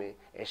up to me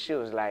and she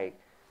was like,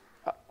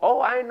 oh,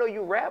 I didn't know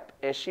you rap.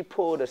 And she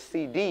pulled a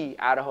CD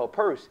out of her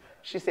purse.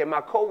 She said, my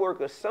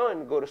coworker's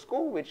son go to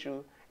school with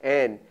you.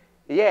 And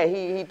yeah,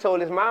 he told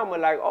his mama,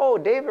 like, oh,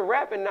 David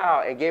rapping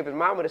now, and gave his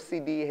mama the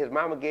CD. His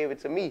mama gave it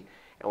to me.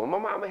 And when my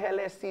mama had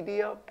that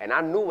CD up, and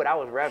I knew what I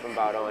was rapping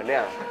about on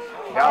there.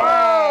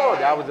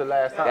 That was the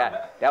last time.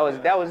 That was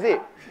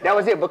it. That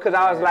was it, because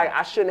I was like,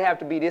 I shouldn't have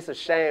to be this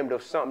ashamed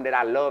of something that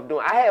I love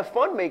doing. I had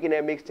fun making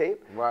that mixtape.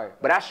 Right.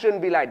 But I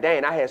shouldn't be like,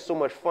 dang, I had so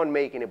much fun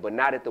making it, but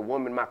not at the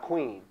woman, my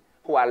queen,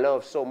 who I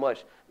love so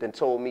much, then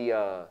told me,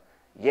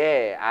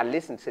 yeah, I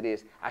listened to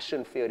this. I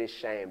shouldn't feel this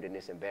shamed and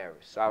this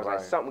embarrassed. So I was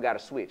like, something got to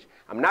switch.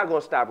 I'm not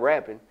going to stop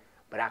rapping,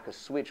 but I could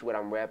switch what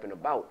I'm rapping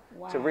about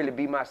to really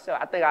be myself.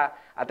 I think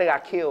I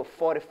killed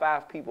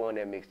 45 people on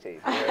that mixtape.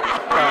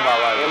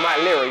 In my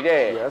lyric,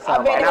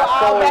 I bet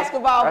all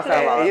basketball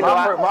players. You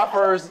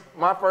know,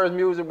 my first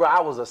music, bro, I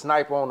was a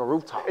sniper on the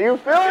rooftop. You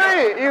feel me?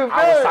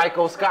 I was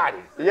Psycho Scotty.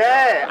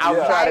 Yeah, I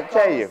was trying to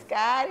tell you.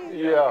 Scotty?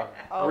 Yeah,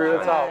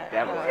 real talk.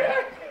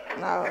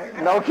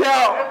 No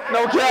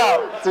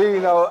count. See, you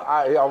know,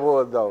 I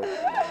was though.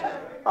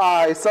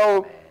 All right,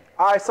 so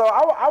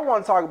I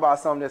want to talk about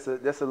something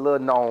that's a little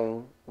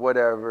known,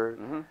 whatever.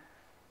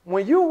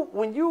 When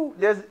you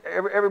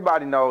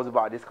everybody knows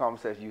about this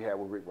conversation you had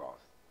with Rick Ross.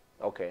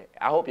 Okay,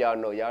 I hope y'all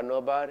know. Y'all know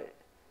about it?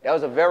 That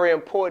was a very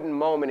important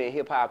moment in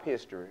hip hop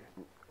history.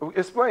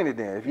 Explain it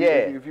then,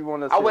 if you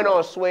want to. I went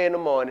on Sway in the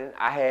morning.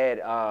 I had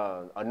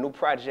a new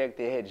project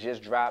that had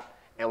just dropped,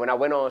 and when I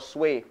went on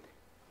Sway,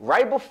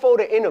 right before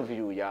the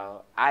interview,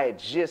 y'all, I had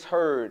just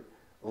heard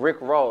Rick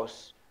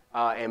Ross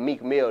and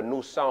Meek Mill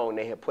new song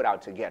they had put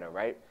out together,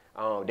 right?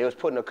 They was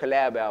putting a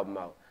collab album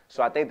out.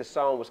 So I think the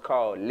song was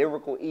called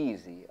Lyrical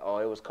Easy,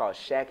 or it was called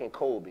Shaq and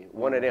Kobe,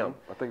 one of them.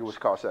 I think it was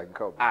called Shaq and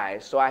Kobe. All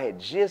right, so I had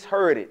just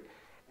heard it,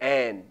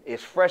 and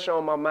it's fresh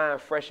on my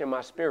mind, fresh in my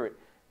spirit,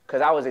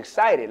 because I was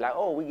excited, like,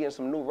 oh, we getting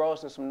some new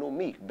Ross and some new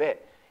Meek,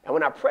 bet. And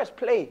when I pressed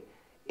play,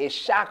 it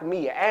shocked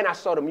me, and I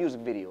saw the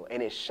music video,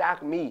 and it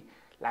shocked me,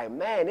 like,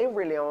 man, they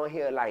really on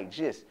here, like,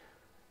 just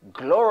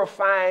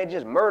glorifying,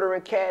 just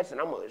murdering cats, and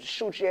I'm gonna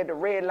shoot you at the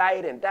red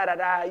light, and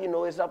da-da-da, you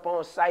know, it's up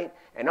on site,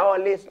 and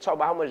all this, talk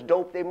about how much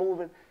dope they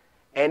moving.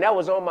 And that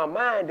was on my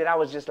mind that I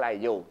was just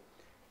like, yo,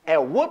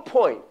 at what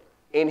point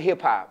in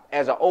hip-hop,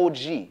 as an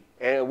OG,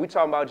 and we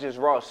talking about just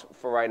Ross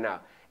for right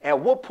now, at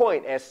what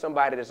point as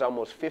somebody that's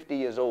almost 50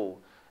 years old,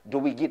 do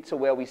we get to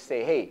where we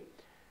say, hey,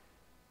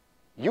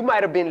 you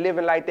might have been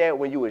living like that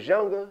when you was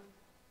younger,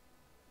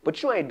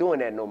 but you ain't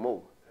doing that no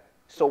more.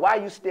 So why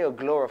you still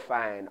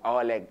glorifying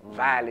all that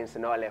violence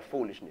and all that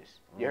foolishness?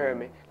 You heard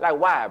me? Like,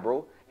 why,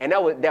 bro? And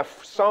that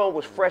song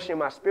was fresh in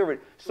my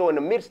spirit. So in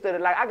the midst of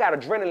it, like, I got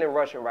adrenaline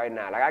rushing right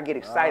now. Like, I get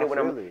excited when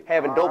I'm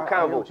having dope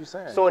convo.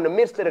 So in the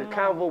midst of the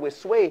convo with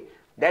Sway,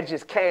 that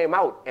just came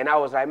out. And I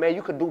was like, man,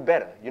 you could do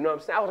better. You know what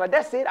I'm saying? I was like,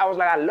 that's it. I was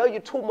like, I love you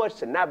too much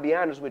to not be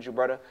honest with you,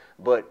 brother.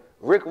 But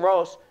Rick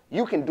Ross,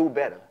 you can do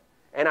better.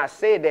 And I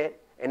said that,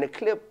 and the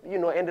clip, you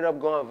know, ended up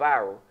going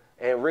viral.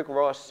 And Rick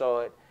Ross saw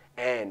it.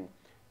 And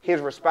his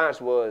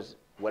response was,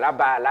 well, I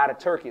buy a lot of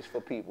turkeys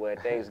for people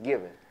at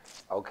Thanksgiving.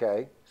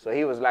 Okay. So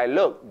he was like,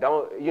 look,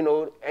 don't, you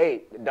know,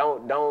 hey,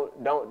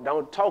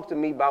 don't talk to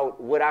me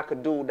about what I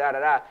could do, da da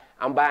da.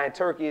 I'm buying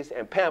turkeys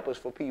and Pampers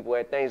for people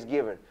at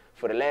Thanksgiving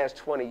for the last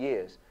 20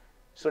 years.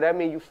 So that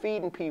means you're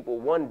feeding people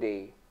one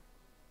day,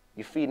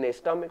 you're feeding their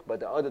stomach, but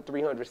the other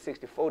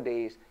 364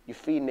 days, you're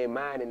feeding their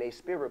mind and their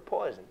spirit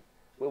poison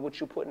with what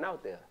you're putting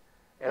out there.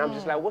 And I'm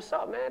just like, what's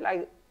up, man?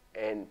 Like,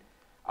 and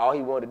all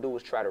he wanted to do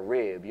was try to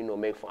rib, you know,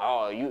 make fun.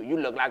 Oh, you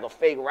look like a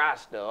fake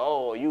roster.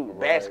 Oh, you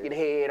basket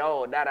head.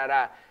 Oh, da da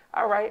da.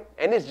 All right,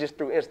 and it's just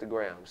through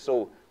Instagram.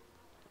 So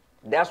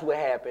that's what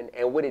happened.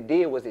 And what it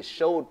did was it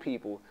showed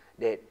people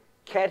that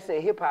cats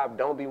in hip hop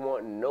don't be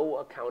wanting no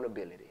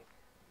accountability.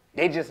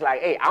 They just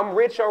like, hey, I'm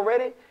rich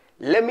already.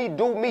 Let me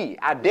do me.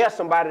 I dare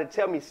somebody to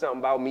tell me something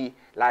about me.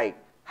 Like,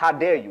 how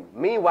dare you?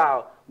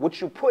 Meanwhile,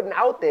 what you putting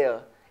out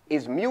there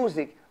is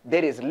music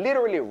that is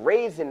literally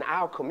raising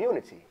our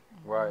community.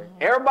 Right.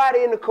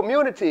 Everybody in the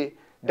community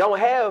don't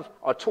have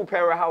a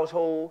two-parent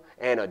household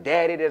and a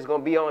daddy that's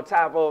gonna be on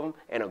top of them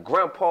and a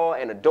grandpa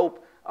and a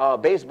dope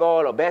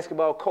baseball or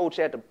basketball coach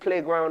at the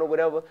playground or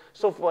whatever.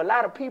 So for a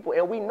lot of people,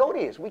 and we know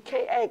this, we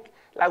can't act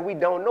like we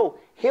don't know.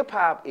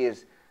 Hip-hop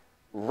is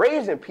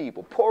raising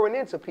people, pouring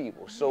into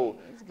people. So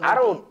I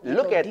don't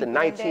look at the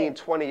 19,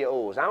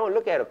 20-year-olds. I don't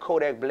look at a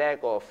Kodak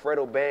Black or a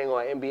Fredo Bang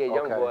or an NBA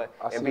Youngboy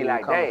and be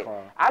like, dang.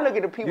 I look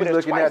at the people that's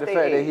looking at the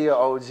fact that he an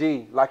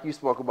OG, like you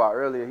spoke about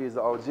earlier, he's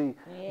an OG.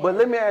 Yeah. But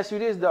let me ask you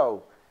this,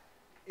 though.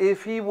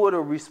 If he would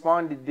have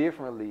responded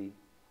differently,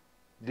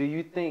 do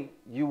you think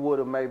you would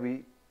have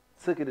maybe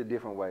took it a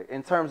different way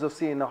in terms of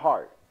seeing the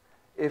heart?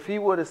 If he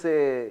would have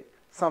said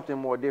something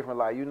more different,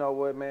 like, you know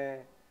what, man,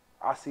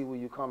 I see where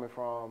you're coming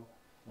from,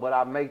 but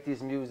I make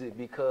this music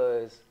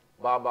because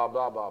blah, blah,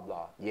 blah, blah,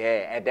 blah.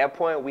 Yeah, at that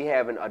point, we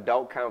have an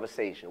adult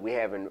conversation. We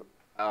have an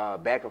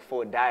back and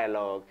forth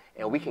dialogue,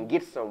 and we can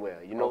get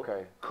somewhere, you know?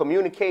 Okay.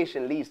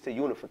 Communication leads to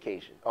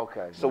unification.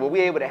 Okay. So when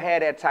we're able to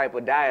have that type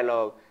of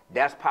dialogue,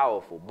 that's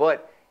powerful.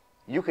 But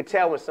you could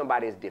tell when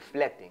somebody is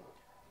deflecting.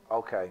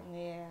 Okay.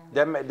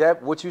 Yeah.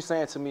 That what you're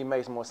saying to me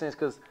makes more sense,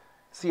 because,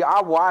 see,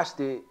 I watched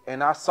it,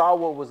 and I saw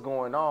what was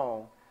going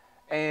on,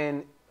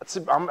 and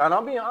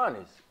I'm being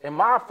honest. And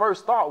my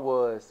first thought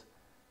was,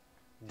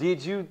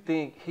 did you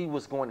think he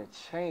was going to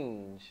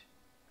change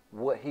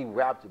what he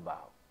rapped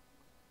about?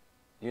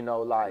 You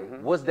know, like,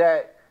 was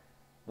that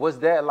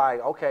like,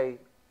 okay,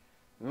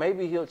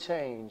 maybe he'll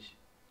change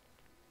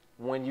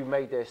when you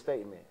make that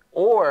statement?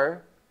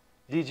 Or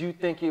did you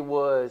think it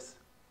was,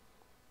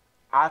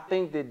 I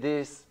think that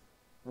this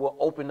will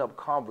open up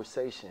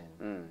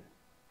conversation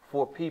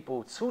for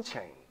people to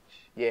change?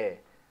 Yeah,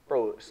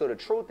 bro, so the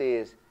truth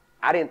is,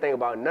 I didn't think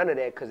about none of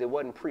that because it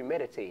wasn't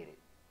premeditated.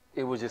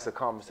 It was just a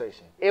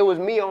conversation. It was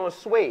me on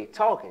Sway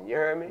talking, you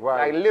heard me?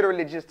 Right. Like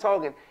literally just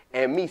talking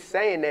and me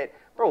saying that,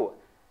 bro,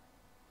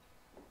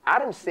 I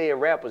done said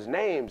rappers'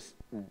 names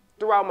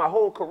throughout my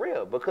whole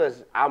career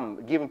because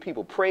I'm giving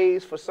people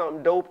praise for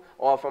something dope,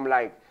 or if I'm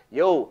like,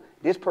 yo,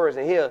 this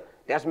person here,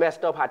 that's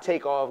messed up how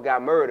Takeoff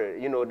got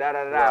murdered, you know,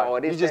 da-da-da-da, Right. or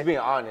this. You're just being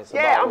honest.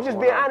 Yeah, I'm just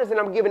being honest, and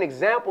I'm giving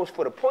examples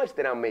for the points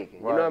that I'm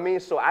making, Right. you know what I mean?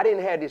 So I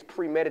didn't have this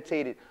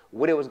premeditated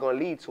what it was going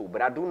to lead to,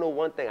 but I do know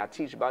one thing. I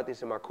teach about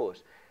this in my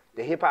course.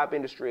 The hip-hop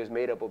industry is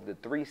made up of the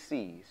 3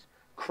 C's: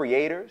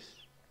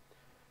 creators,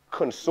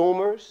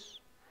 consumers,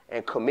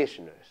 and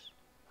commissioners.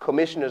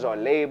 Commissioners are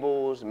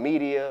labels,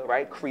 media,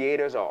 right?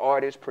 Creators are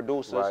artists,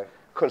 producers. Right.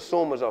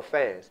 Consumers are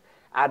fans.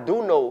 I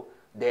do know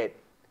that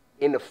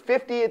in the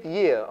 50th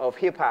year of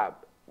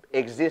hip-hop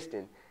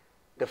existing,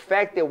 the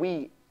fact that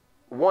we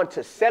want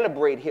to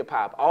celebrate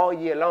hip-hop all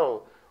year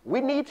long, we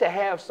need to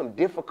have some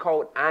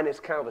difficult,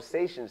 honest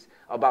conversations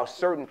about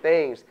certain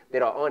things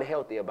that are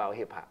unhealthy about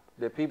hip-hop.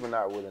 That people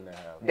not willing to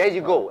have. There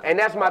you go. And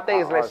that's my thing.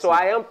 Is like, so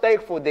I am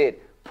thankful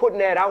that putting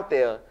that out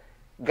there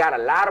got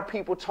a lot of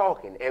people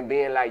talking and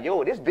being like,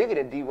 yo, this bigger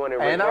than D1 and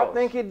Rick And Ross. I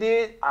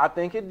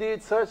think it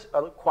did touch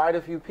quite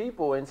a few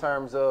people in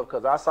terms of,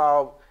 because I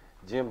saw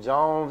Jim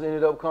Jones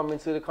ended up coming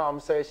to the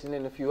conversation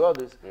and a few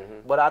others.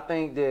 But I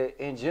think that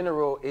in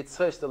general, it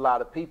touched a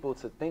lot of people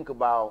to think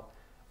about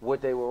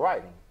what they were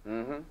writing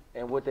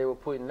and what they were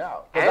putting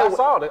out. Because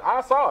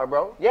I saw it,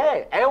 bro.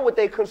 Yeah, and what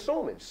they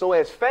consuming. So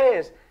as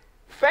fans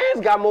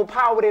got more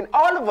power than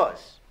all of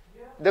us,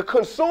 the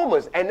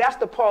consumers. And that's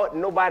the part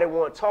nobody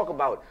want to talk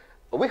about.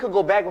 We could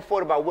go back and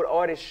forth about what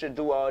artists should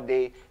do all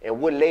day and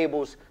what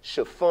labels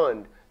should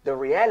fund. The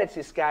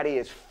reality, Scotty,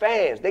 is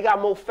fans. They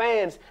got more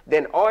fans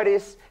than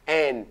artists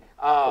and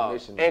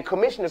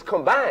commissioners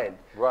combined.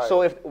 Right.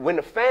 So when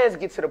the fans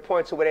get to the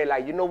point to where they're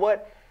like, you know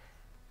what?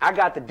 I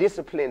got the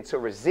discipline to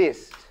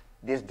resist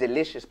this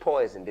delicious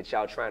poison that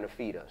y'all trying to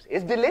feed us.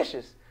 It's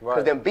delicious.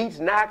 Because them beats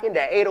knocking,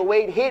 that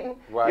 808 hitting,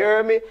 you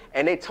heard me?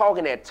 And they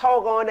talking that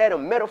talk on that,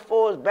 and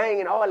metaphors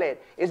banging, all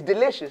that. It's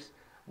delicious,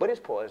 but it's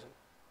poison.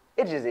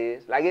 It just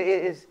is. Like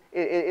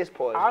it's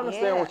poison. I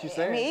understand what you're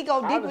saying. I mean, it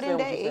go deeper than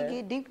that. It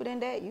get deeper than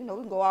that. You know,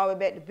 we can go all the way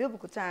back to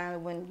biblical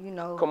times when, you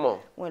know. Come on.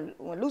 When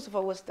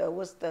Lucifer was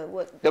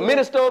the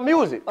minister of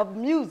music. Of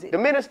music. The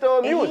minister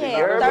of and music.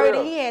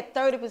 He had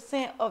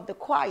 30% of the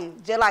choir.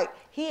 Just like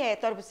he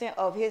had 30%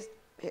 of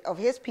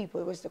his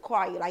people. It was the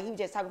choir. Like he was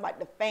just talking about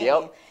the fans.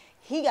 Yep.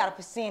 He got a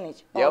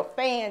percentage of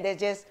fans that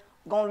just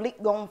gonna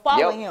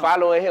follow him.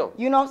 Following him.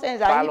 You know what I'm saying?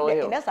 Like following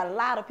him. And that's a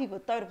lot of people,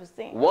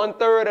 30%.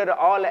 1/3 of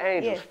all the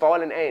angels, Yes.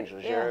 fallen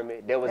angels, you Yeah. hear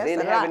me? There was That's in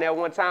a heaven lot. at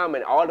one time,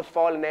 and all the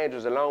fallen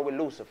angels along with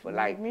Lucifer.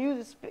 Like,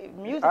 music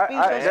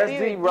that's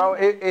deep, bro.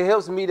 It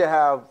helps me to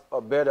have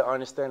a better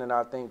understanding,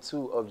 I think,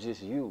 too, of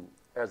just you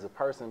as a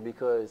person,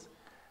 because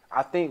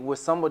I think with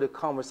some of the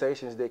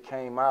conversations that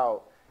came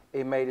out,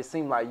 it made it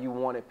seem like you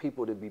wanted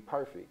people to be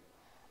perfect.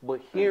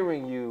 But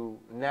hearing you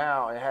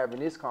now and having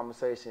this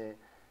conversation,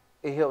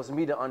 it helps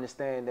me to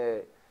understand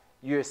that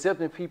you're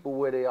accepting people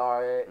where they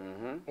are at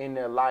in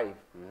their life,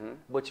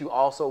 but you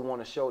also want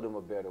to show them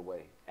a better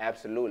way.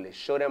 absolutely.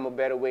 Show them a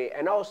better way.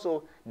 And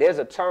also, there's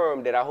a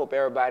term that I hope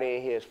everybody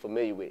in here is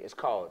familiar with. It's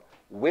called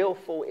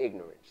willful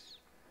ignorance.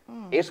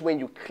 It's when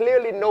you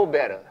clearly know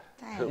better.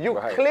 Dang. You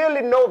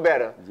clearly know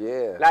better.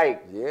 Yeah.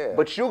 Like, yeah.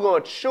 But you're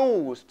going to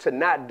choose to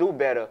not do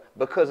better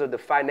because of the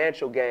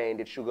financial gain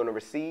that you're going to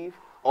receive,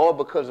 or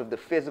because of the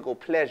physical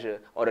pleasure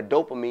or the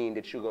dopamine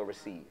that you're going to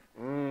receive.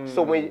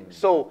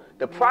 So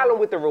the problem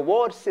with the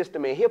reward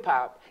system in hip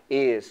hop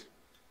is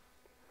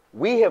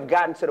we have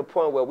gotten to the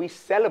point where we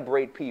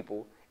celebrate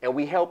people and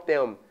we help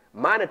them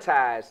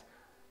monetize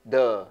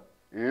the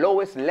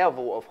lowest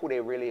level of who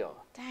they really are.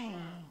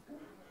 Dang.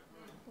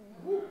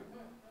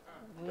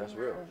 That's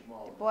real.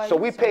 Boy, So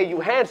we pay you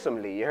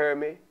handsomely, you heard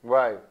me?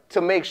 Right.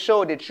 To make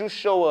sure that you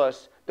show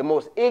us the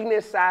most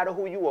ignorant side of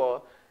who you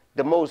are,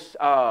 the most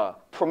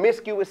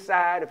promiscuous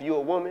side, if you're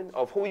a woman,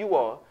 of who you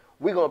are.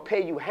 We're going to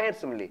pay you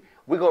handsomely.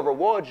 We're going to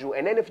reward you.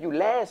 And then if you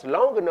last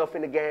long enough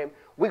in the game,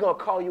 we're going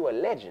to call you a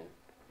legend.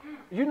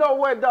 You know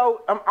what,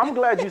 though? I'm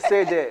glad you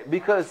said that,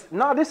 because,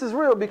 no, this is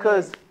real,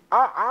 because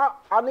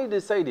I need to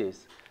say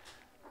this.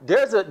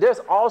 There's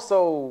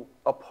also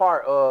a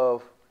part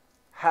of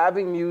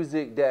having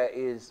music that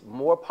is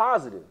more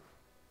positive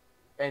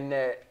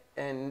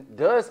and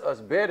does us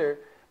better,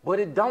 but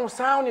it don't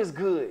sound as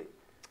good.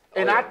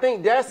 And I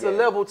think that's a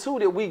level too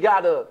that we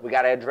gotta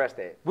address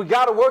that. We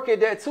gotta work at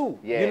that too.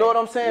 Yeah. You know what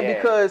I'm saying? Yeah.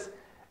 Because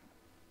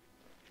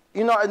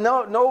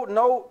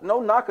no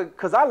knocker,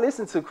 because I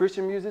listen to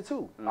Christian music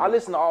too. I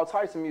listen to all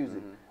types of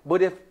music.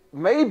 But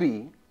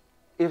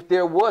if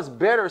there was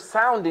better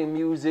sounding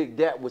music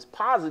that was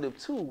positive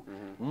too,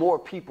 more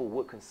people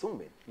would consume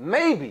it.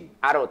 Maybe.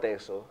 I don't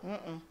think so.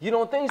 You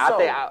don't think so?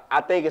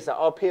 I think it's an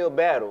uphill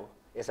battle.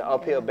 It's an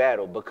uphill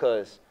battle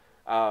because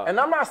and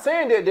I'm not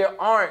saying that there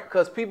aren't,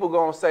 because people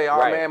gonna say, "Oh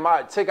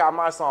man, check out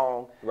my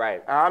song."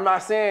 Right. I'm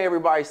not saying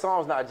everybody's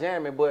song's not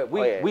jamming, but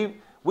we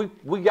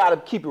gotta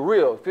keep it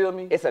real. Feel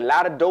me? it's a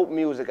lot of dope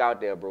music out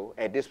there, bro.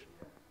 At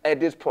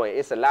this point,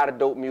 it's a lot of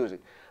dope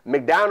music.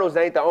 McDonald's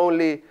ain't the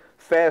only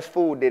fast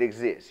food that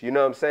exists. You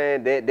know what I'm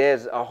saying?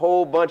 There's a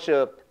whole bunch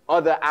of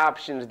other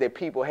options that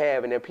people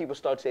have, and then people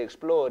start to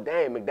explore.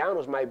 Damn,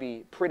 McDonald's might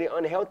be pretty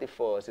unhealthy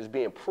for us. It's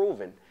being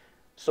proven.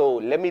 So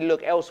let me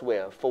look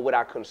elsewhere for what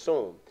I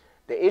consume.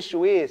 The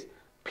issue is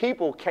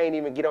people can't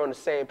even get on the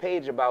same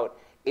page about,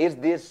 is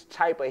this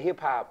type of hip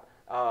hop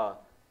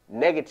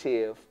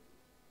negative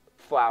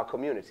for our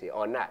community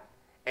or not?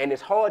 And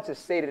it's hard to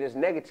say that it's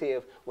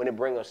negative when it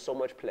brings us so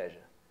much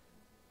pleasure.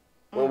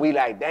 When we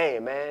like,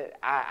 damn, man,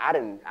 I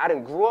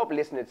didn't grew up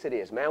listening to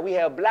this, man. We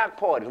have black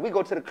parties. We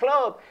go to the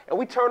club and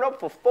we turn up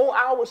for 4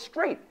 hours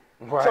straight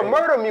to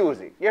murder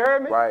music. You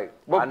heard me? Right.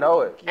 But, I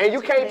know it. And you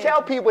can't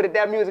tell people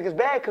that music is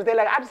bad because they're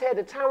like, I just had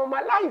the time of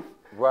my life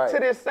to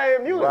this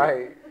same music.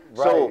 Right.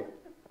 So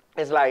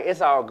it's like, it's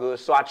all good.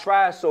 So I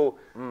try. So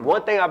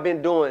one thing I've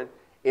been doing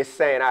is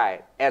saying, all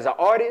right, as an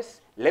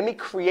artist, let me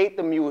create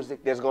the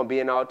music that's going to be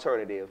an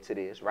alternative to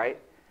this, right?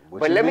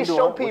 But let me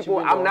show people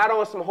I'm not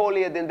on some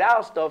holier than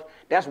thou stuff.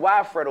 That's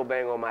why Fredo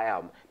Bang on my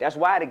album. That's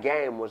why The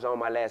Game was on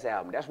my last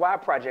album. That's why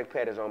Project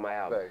Pet is on my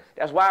album. Thanks.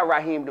 That's why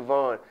Raheem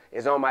Devon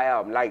is on my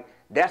album. Like,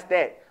 that's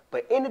that.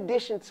 But in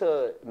addition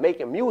to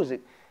making music,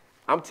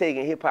 I'm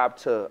taking hip hop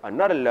to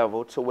another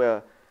level to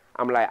where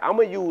I'm like, I'm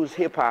going to use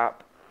hip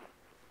hop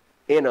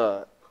in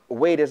a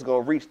way that's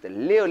going to reach the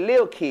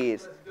little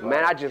kids.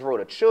 Man, I just wrote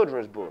a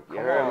children's book. You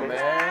heard me?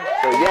 Man.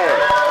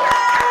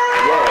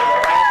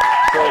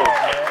 So,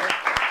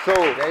 So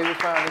David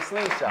found his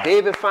slingshot.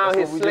 David found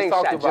his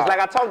slingshot. Just Just like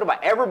I talked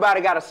about, everybody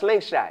got a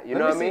slingshot. You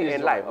know what I mean?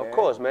 In life, of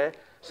course, man.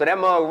 So that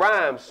mug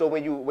rhymes. So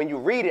when you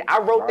read it, I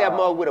wrote that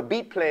mug with a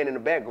beat playing in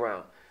the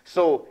background.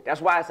 So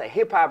that's why it's a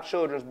hip hop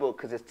children's book,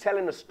 because it's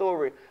telling the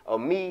story of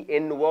me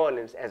in New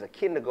Orleans as a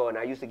kindergarten.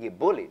 I used to get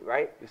bullied,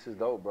 right? This is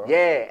dope, bro.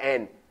 Yeah,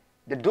 and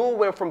the dude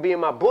went from being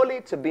my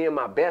bully to being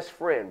my best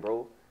friend,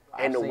 bro.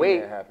 And the way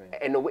it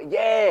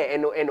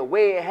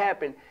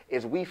happened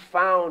is we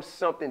found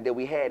something that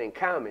we had in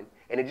common.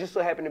 and it just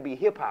so happened to be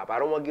hip hop. I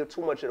don't want to give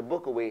too much of the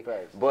book away,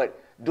 but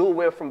dude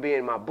went from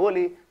being my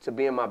bully to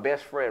being my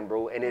best friend,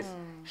 bro. And it's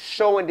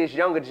showing this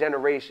younger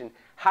generation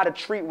how to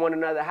treat one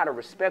another, how to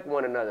respect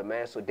one another,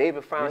 man. So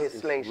David found his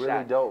slingshot.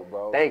 Really dope,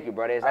 bro. Thank you,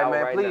 bro. It's hey, out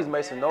man, right please now.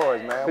 make some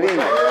noise, man. Please, please.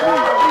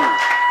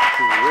 This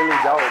is really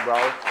dope, bro.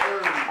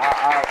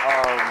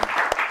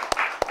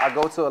 I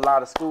go to a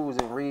lot of schools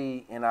and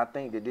read, and I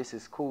think that this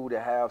is cool to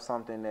have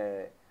something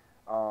that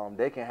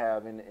they can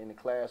have in the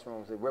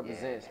classrooms. It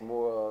represents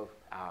more of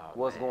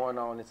what's going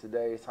on in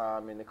today's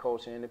time in the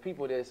culture and the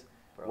people that's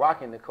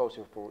rocking the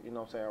culture for, you know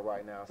what I'm saying,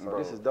 right now. So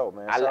this is dope,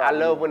 man. I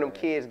love when them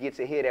kids get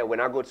to hear that.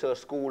 When I go to a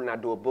school and I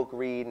do a book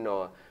reading,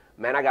 or,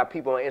 man, I got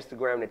people on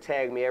Instagram that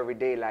tag me every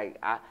day,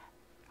 like,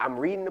 I'm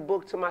reading the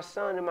book to my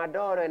son and my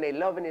daughter, and they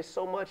loving it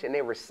so much, and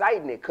they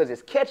reciting it because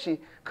it's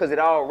catchy, because it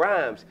all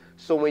rhymes.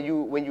 So when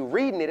you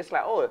reading it, it's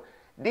like, oh,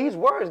 these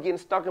words getting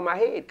stuck in my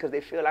head because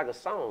they feel like a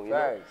song, you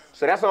know?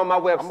 So that's on my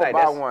website. I'm gonna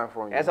buy one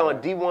from you. That's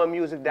on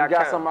D1music.com. You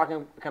got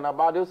something can I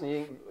buy this?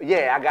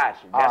 Yeah, I got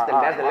you.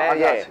 That's the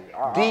last,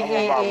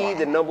 DEE,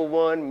 the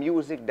 #1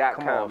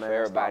 music.com for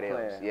everybody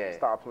else. Yeah.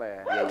 Stop playing.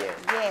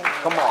 Yeah.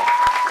 Come on.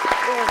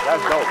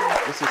 That's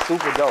dope. This is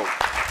super dope.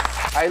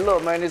 Hey,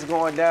 look, man, it's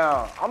going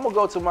down. I'm gonna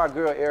go to my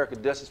girl Erica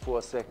Duchess for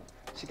a second.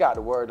 She got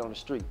the word on the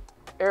street.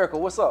 Erica,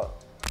 what's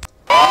up?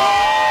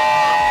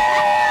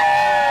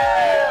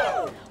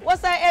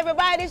 What's up,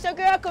 everybody? It's your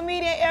girl,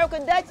 comedian Erica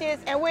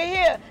Duchess, and we're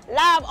here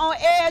live on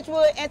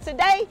Edgewood, and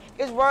today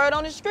is Word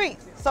on the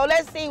Streets. So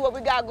let's see what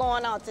we got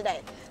going on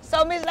today.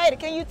 So, Miss Lady,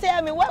 can you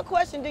tell me what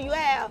question do you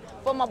have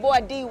for my boy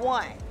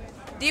D1?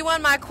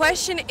 D1, my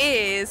question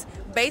is,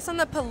 based on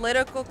the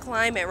political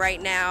climate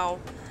right now,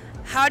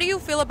 how do you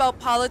feel about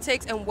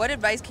politics, and what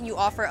advice can you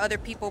offer other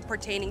people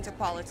pertaining to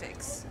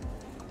politics?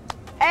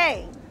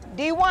 Hey,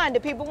 D1,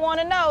 the people want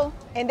to know,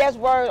 and that's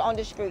Word on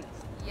the Streets.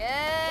 Yeah.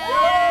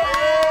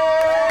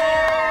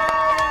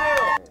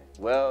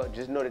 Well,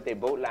 just know that they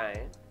both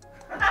lying.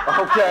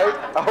 Okay.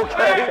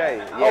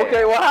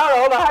 Okay, well,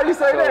 hold on. How you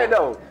say that,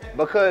 though?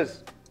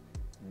 Because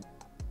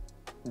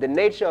the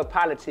nature of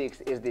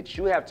politics is that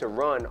you have to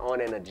run on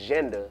an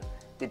agenda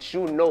that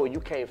you know you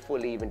can't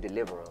fully even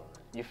deliver on.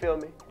 You feel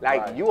me?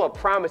 Like, you are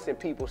promising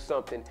people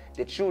something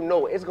that you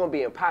know it's gonna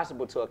be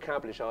impossible to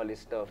accomplish all this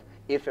stuff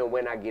if and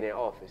when I get in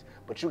office.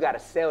 But you gotta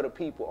sell the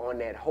people on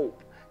that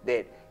hope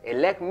that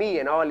elect me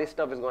and all this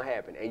stuff is gonna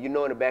happen. And you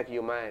know in the back of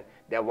your mind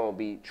that won't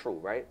be true,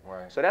 right?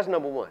 So that's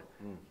 #1.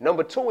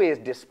 #2 is,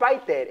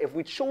 despite that, if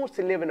we choose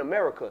to live in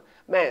America,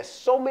 man,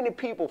 so many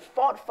people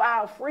fought for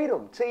our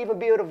freedom to even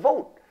be able to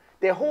vote.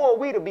 Then who are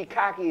we to be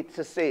cocky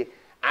to say,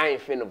 I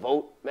ain't finna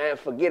vote? Man,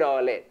 forget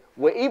all that.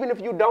 Well, even if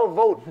you don't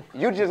vote,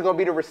 you're just gonna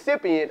be the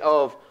recipient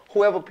of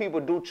whoever people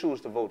do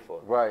choose to vote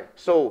for.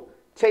 So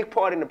take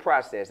part in the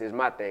process is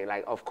my thing.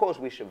 Like, of course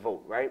we should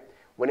vote, right?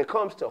 When it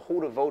comes to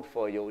who to vote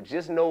for, yo,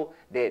 just know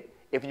that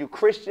if you're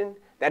Christian,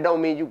 that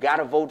don't mean you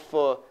gotta vote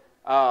for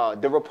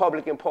the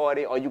Republican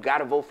Party or you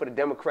gotta vote for the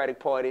Democratic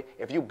Party.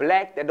 If you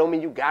black, that don't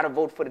mean you gotta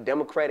vote for the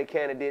Democratic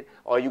candidate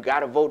or you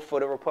gotta vote for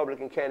the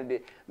Republican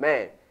candidate.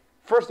 Man,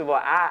 first of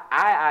all,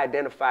 I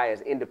identify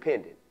as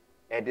independent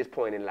at this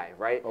point in life,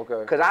 right?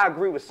 Because I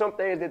agree with some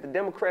things that the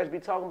Democrats be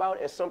talking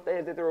about and some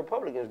things that the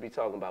Republicans be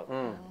talking about.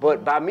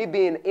 But by me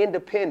being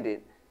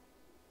independent,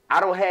 I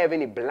don't have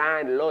any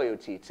blind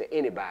loyalty to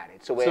anybody.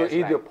 So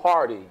either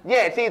party.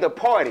 Yeah, it's either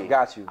party.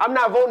 Got you. I'm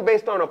not voting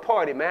based on a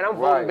party, man. I'm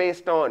voting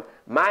based on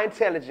my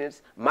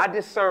intelligence, my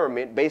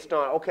discernment, based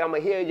on, okay, I'm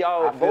going to hear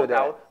y'all vote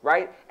out,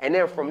 right? And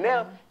then from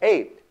there,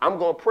 hey, I'm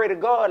going to pray to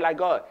God, like,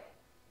 God,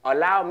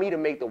 allow me to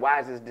make the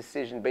wisest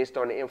decision based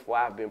on the info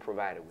I've been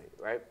provided with,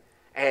 right?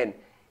 And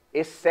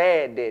it's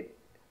sad that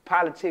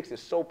politics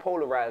is so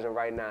polarizing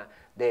right now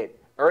that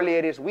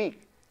earlier this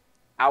week,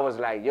 I was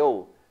like,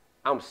 yo,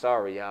 I'm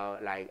sorry, y'all.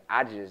 Like,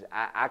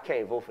 I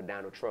can't vote for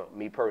Donald Trump,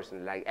 me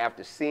personally. Like,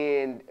 after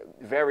seeing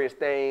various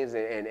things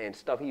and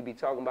stuff he be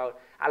talking about,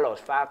 I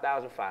lost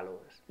 5,000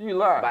 followers. You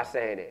lied. By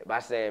saying that. By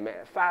saying, man,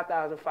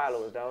 5,000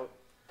 followers, dog.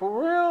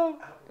 For real?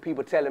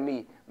 People telling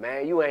me,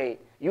 man, you ain't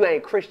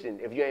Christian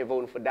if you ain't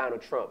voting for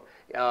Donald Trump.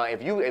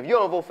 If you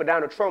don't vote for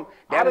Donald Trump,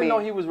 that I didn't mean, know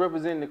he was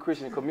representing the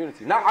Christian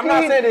community. Now, I'm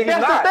not saying that he's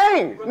not. That's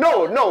the thing.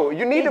 No,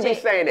 you need to be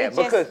saying that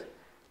because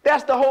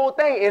that's the whole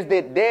thing is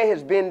that there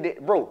has been,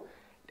 bro,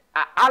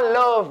 I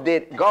love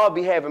that God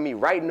be having me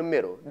right in the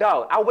middle.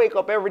 Dog, I wake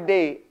up every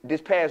day this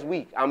past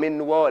week. I'm in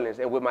New Orleans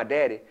and with my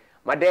daddy.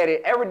 My daddy,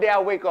 every day I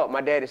wake up,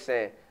 my daddy's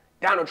saying,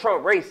 Donald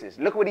Trump racist.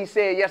 Look what he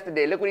said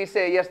yesterday. Look what he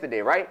said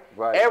yesterday, right?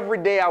 Every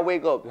day I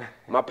wake up,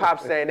 my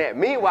pop's saying that.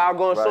 Meanwhile, I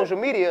go on social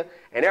media,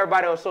 and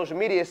everybody on social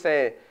media is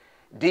saying,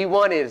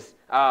 D1 is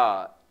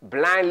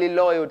blindly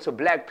loyal to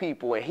black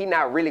people, and he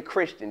not really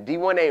Christian.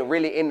 D1 ain't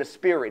really in the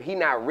spirit. He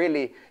not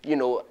really, you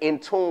know, in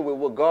tune with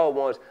what God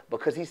wants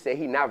because he said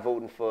he not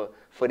voting for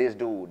this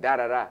dude,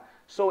 da-da-da.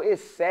 So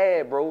it's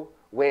sad, bro,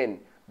 when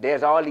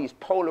there's all these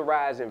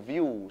polarizing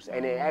views,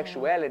 and in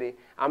actuality,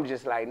 I'm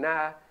just like,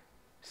 nah,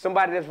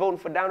 somebody that's voting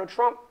for Donald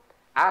Trump,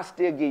 I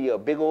still give you a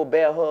big old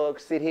bear hug,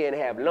 sit here and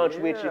have lunch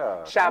with you,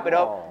 chop it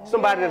up.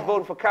 Somebody that's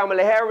voting for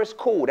Kamala Harris,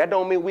 cool. That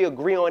don't mean we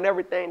agree on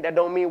everything. That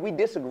don't mean we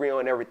disagree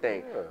on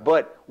everything.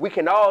 But we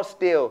can all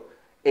still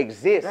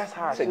exist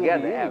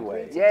together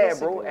anyway. Yeah,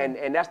 bro,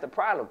 and that's the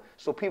problem.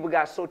 So people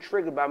got so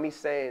triggered by me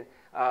saying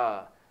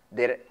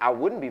that I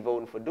wouldn't be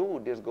voting for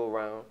dude this go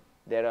round,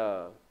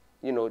 that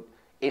you know,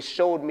 it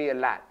showed me a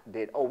lot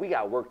that, oh, we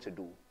got work to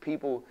do.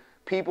 People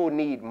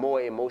need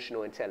more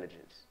emotional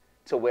intelligence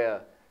to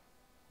where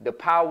the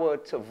power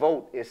to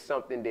vote is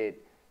something that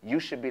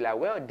you should be like,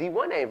 well,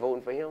 D1 ain't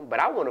voting for him, but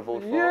I want to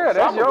vote for him. Yeah,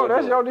 that's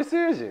your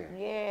decision.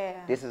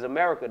 Yeah. This is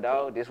America,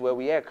 dog. This is where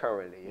we at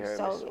currently. You heard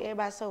me? So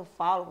everybody's so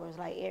followers,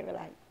 like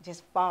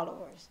just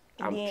followers.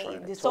 And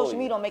then the social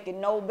media don't make it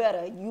no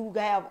better. You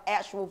have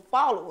actual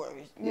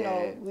followers. You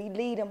know, we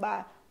lead them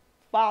by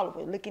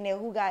followers, looking at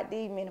who got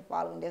these many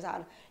following. That's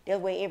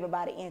where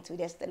everybody into.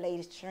 That's the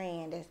latest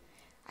trend.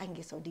 I can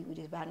get so deep with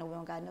this, but I know we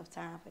don't got enough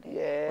time for that.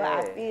 Yeah. But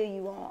I feel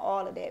you on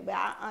all of that. But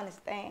I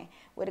understand.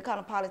 With the kind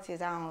of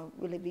politics, I don't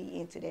really be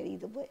into that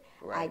either. But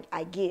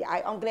I get it.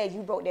 I'm glad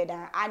you broke that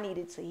down. I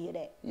needed to hear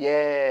that.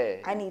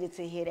 Yeah. I needed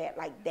to hear that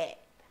like that.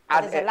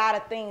 There's a lot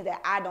of things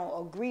that I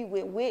don't agree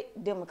with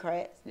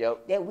Democrats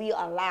that we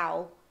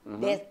allow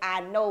that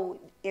I know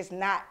is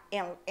not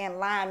in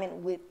alignment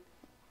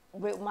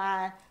with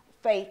my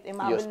faith and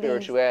my beliefs.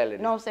 Spirituality.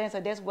 You know what I'm saying?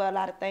 So that's where a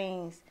lot of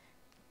things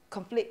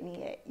conflict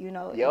me at, you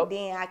know, and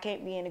then I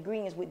can't be in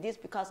agreement with this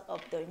because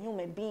of the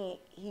human being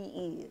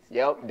he is.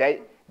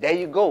 There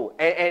you go.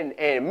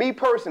 And me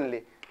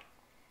personally,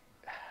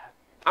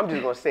 I'm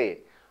just gonna say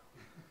it.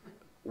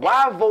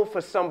 Why vote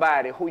for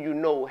somebody who you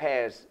know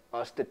has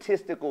a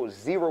statistical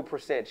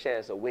 0%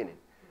 chance of winning?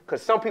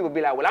 Because some people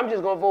be like, well, I'm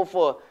just gonna vote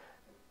for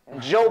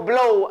Joe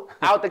Blow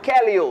out the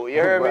Calio, you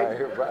heard me?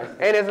 Right.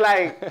 And it's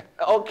like,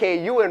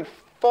 okay, you and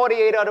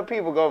 48 other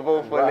people gonna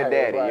vote for the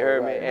daddy, you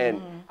heard me? And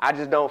I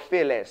just don't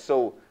feel that.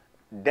 So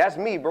that's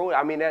me, bro.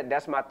 I mean,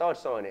 that's my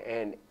thoughts on it.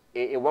 And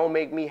it won't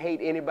make me hate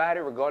anybody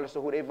regardless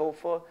of who they vote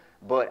for.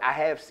 But I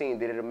have seen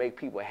that it'll make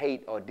people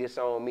hate or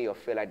disown me or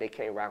feel like they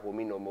can't rock with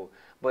me no more.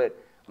 But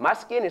my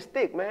skin is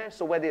thick, man.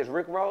 So whether it's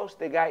Rick Ross,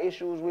 they got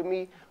issues with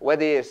me.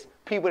 Whether it's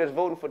people that's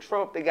voting for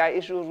Trump, they got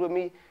issues with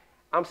me.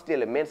 I'm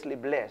still immensely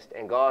blessed.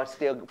 And God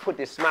still put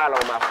this smile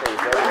on my face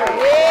every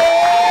day.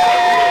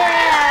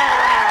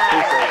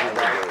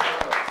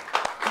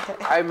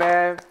 Hey,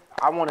 man.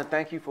 I want to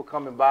thank you for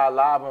coming by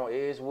live on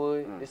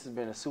Edgewood. This has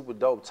been a super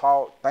dope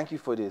talk. Thank you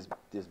for this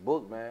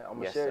book, man. I'm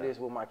going to share this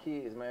with my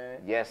kids, man.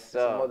 Yes,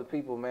 sir. Some other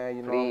people, man.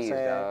 You know what I'm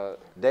saying? Dog.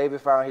 David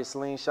found his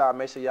slingshot.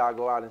 Make sure y'all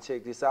go out and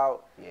check this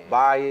out. Yeah.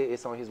 Buy it.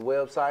 It's on his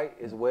website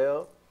as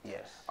well.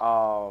 Yes.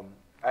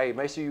 Hey,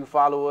 make sure you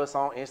follow us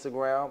on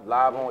Instagram,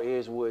 live on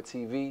Edgewood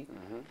TV.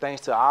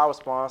 Thanks to our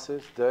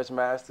sponsors, Dutch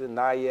Master,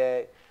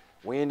 Nyack.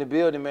 We in the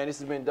building, man. This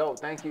has been dope.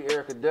 Thank you,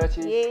 Erica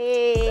Duchess. Yeah.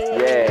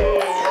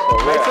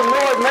 Make some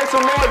noise, make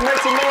some noise, make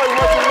some noise,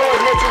 make some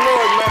noise, make some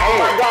noise, man. Oh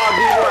my God,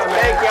 D1, man.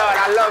 Thank y'all.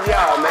 I love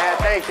y'all, man.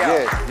 Thank y'all.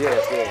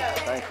 Yes.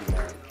 Thank you,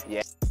 man.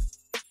 Yeah.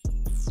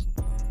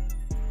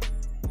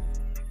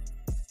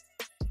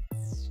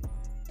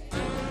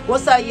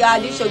 What's up,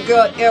 y'all? This your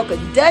girl, Erica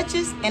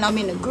Duchess, and I'm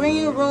in the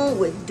green room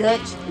with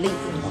Dutch Lee.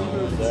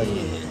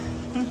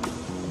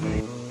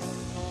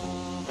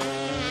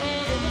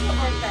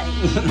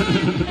 Of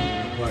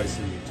course.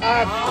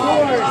 I'm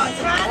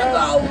trying to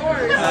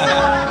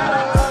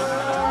go.